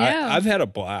you. I know. I've had a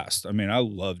blast. I mean, I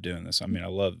love doing this. I mean, I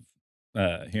love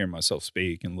hearing myself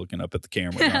speak and looking up at the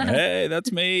camera going, hey,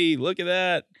 that's me. Look at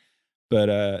that. But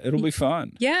it'll be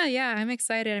fun. Yeah. I'm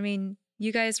excited. I mean,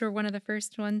 you guys were one of the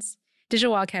first ones.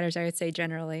 Digital Wildcatters, I would say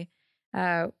generally,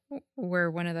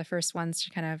 were one of the first ones to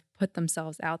kind of put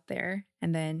themselves out there.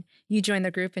 And then you joined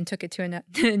the group and took it to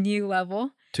a new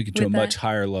level. Took it to a much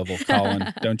higher level,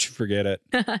 Colin. Don't you forget it.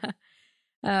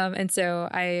 And so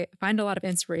I find a lot of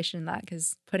inspiration in that,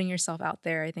 because putting yourself out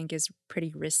there, I think, is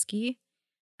pretty risky.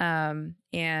 And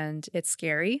it's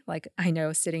scary. Like, I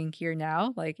know sitting here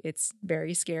now, like, it's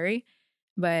very scary.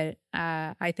 But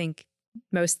I think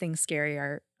most things scary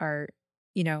are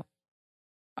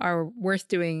worth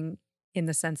doing in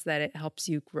the sense that it helps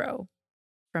you grow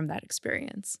from that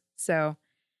experience. So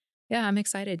yeah, I'm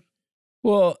excited.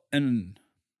 Well, and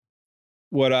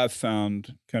what I've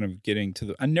found kind of getting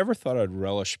to I never thought I'd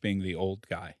relish being the old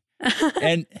guy.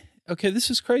 And okay, this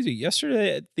is crazy.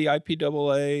 Yesterday at the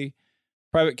IPAA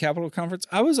Private Capital Conference,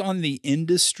 I was on the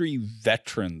industry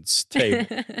veterans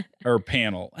table or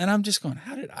panel. And I'm just going,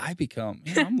 how did I become?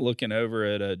 I'm looking over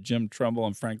at Jim Trumbull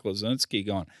and Frank Lozinski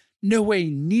going, no way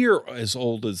near as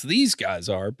old as these guys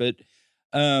are. But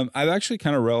I've actually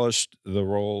kind of relished the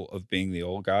role of being the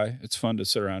old guy. It's fun to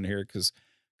sit around here because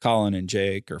Colin and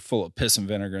Jake are full of piss and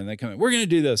vinegar and they come in, we're going to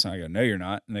do this. And I go, no, you're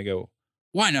not. And they go,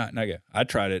 why not? And I go, I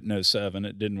tried it in 2007.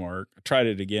 It didn't work. I tried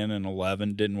it again in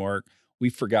 2011. Didn't work. We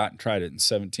forgot and tried it in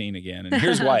 2017 again. And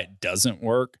here's why it doesn't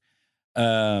work.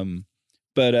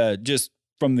 But just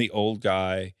from the old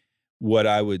guy, what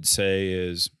I would say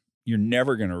is you're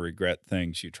never going to regret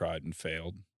things you tried and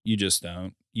failed. You just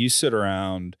don't. You sit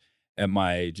around at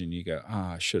my age and you go,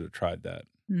 I should have tried that.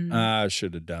 I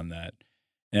should have done that.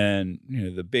 And,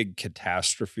 the big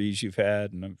catastrophes you've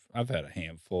had, and I've had a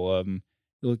handful of them,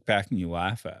 you look back and you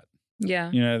laugh at. Yeah.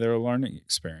 They're a learning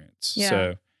experience. Yeah.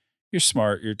 So you're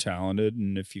smart, you're talented.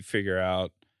 And if you figure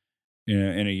out,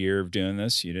 in a year of doing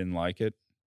this, you didn't like it,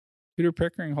 Peter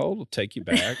Pickering Holt will take you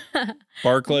back.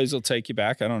 Barclays will take you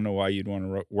back. I don't know why you'd want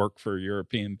to work for a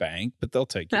European bank, but they'll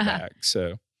take you back.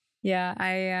 So yeah,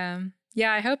 I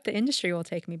hope the industry will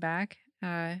take me back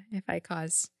well,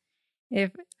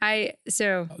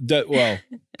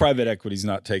 private equity's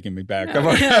not taking me back. They've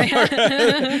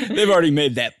already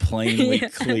made that plainly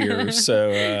clear.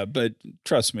 So, but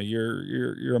trust me,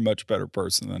 you're a much better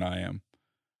person than I am.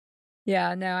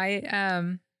 Yeah, no,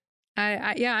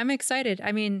 I'm excited.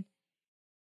 I mean,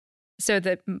 so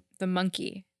the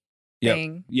monkey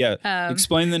thing. Yeah.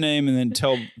 Explain the name and then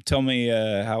tell me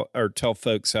tell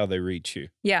folks how they reach you.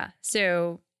 Yeah.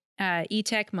 So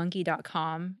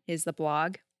EtechMonkey.com is the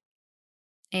blog.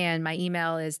 And my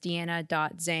email is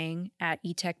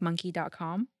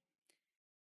deanna.zhang@etechmonkey.com.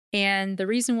 And the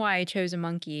reason why I chose a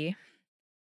monkey,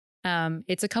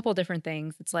 it's a couple different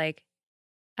things. It's like,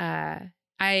 I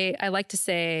like to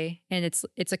say, and it's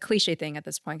a cliche thing at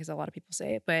this point because a lot of people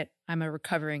say it, but I'm a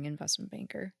recovering investment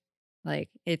banker. Like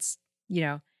it's,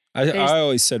 I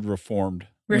always said reformed.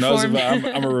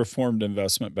 I'm a reformed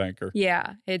investment banker.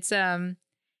 Yeah. It's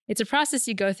a process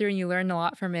you go through and you learn a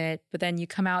lot from it, but then you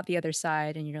come out the other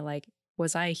side and you're like,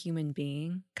 was I a human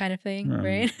being kind of thing?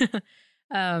 Right.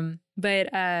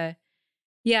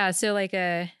 Yeah. So like,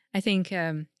 I think,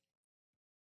 I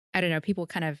don't know, people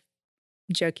kind of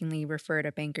jokingly refer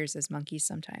to bankers as monkeys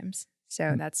sometimes.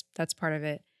 So that's part of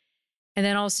it. And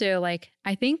then also like,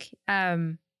 I think,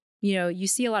 you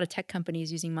see a lot of tech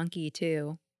companies using monkey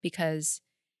too, because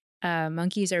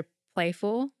monkeys are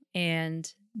playful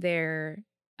and they're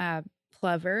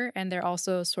clever and they're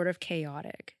also sort of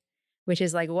chaotic, which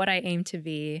is like what I aim to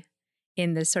be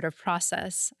in this sort of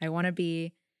process. I want to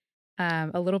be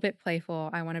a little bit playful.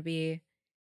 I want to be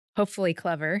hopefully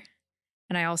clever.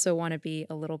 And I also want to be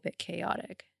a little bit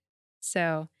chaotic.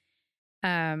 So,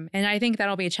 and I think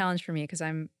that'll be a challenge for me because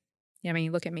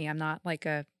look at me. I'm not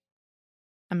a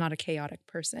chaotic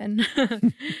person.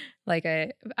 Like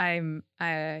I'm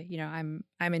an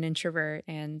introvert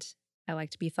and I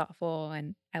like to be thoughtful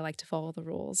and I like to follow the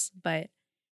rules. But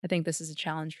I think this is a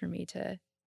challenge for me to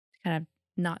kind of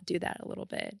not do that a little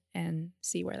bit and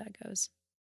see where that goes.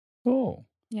 Cool.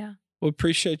 Yeah. Well,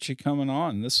 appreciate you coming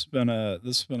on. This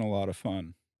has been a lot of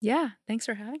fun. Yeah. Thanks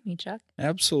for having me, Chuck.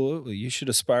 Absolutely. You should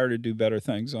aspire to do better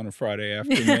things on a Friday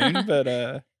afternoon.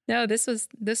 But no, this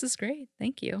is great.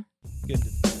 Thank you. Good.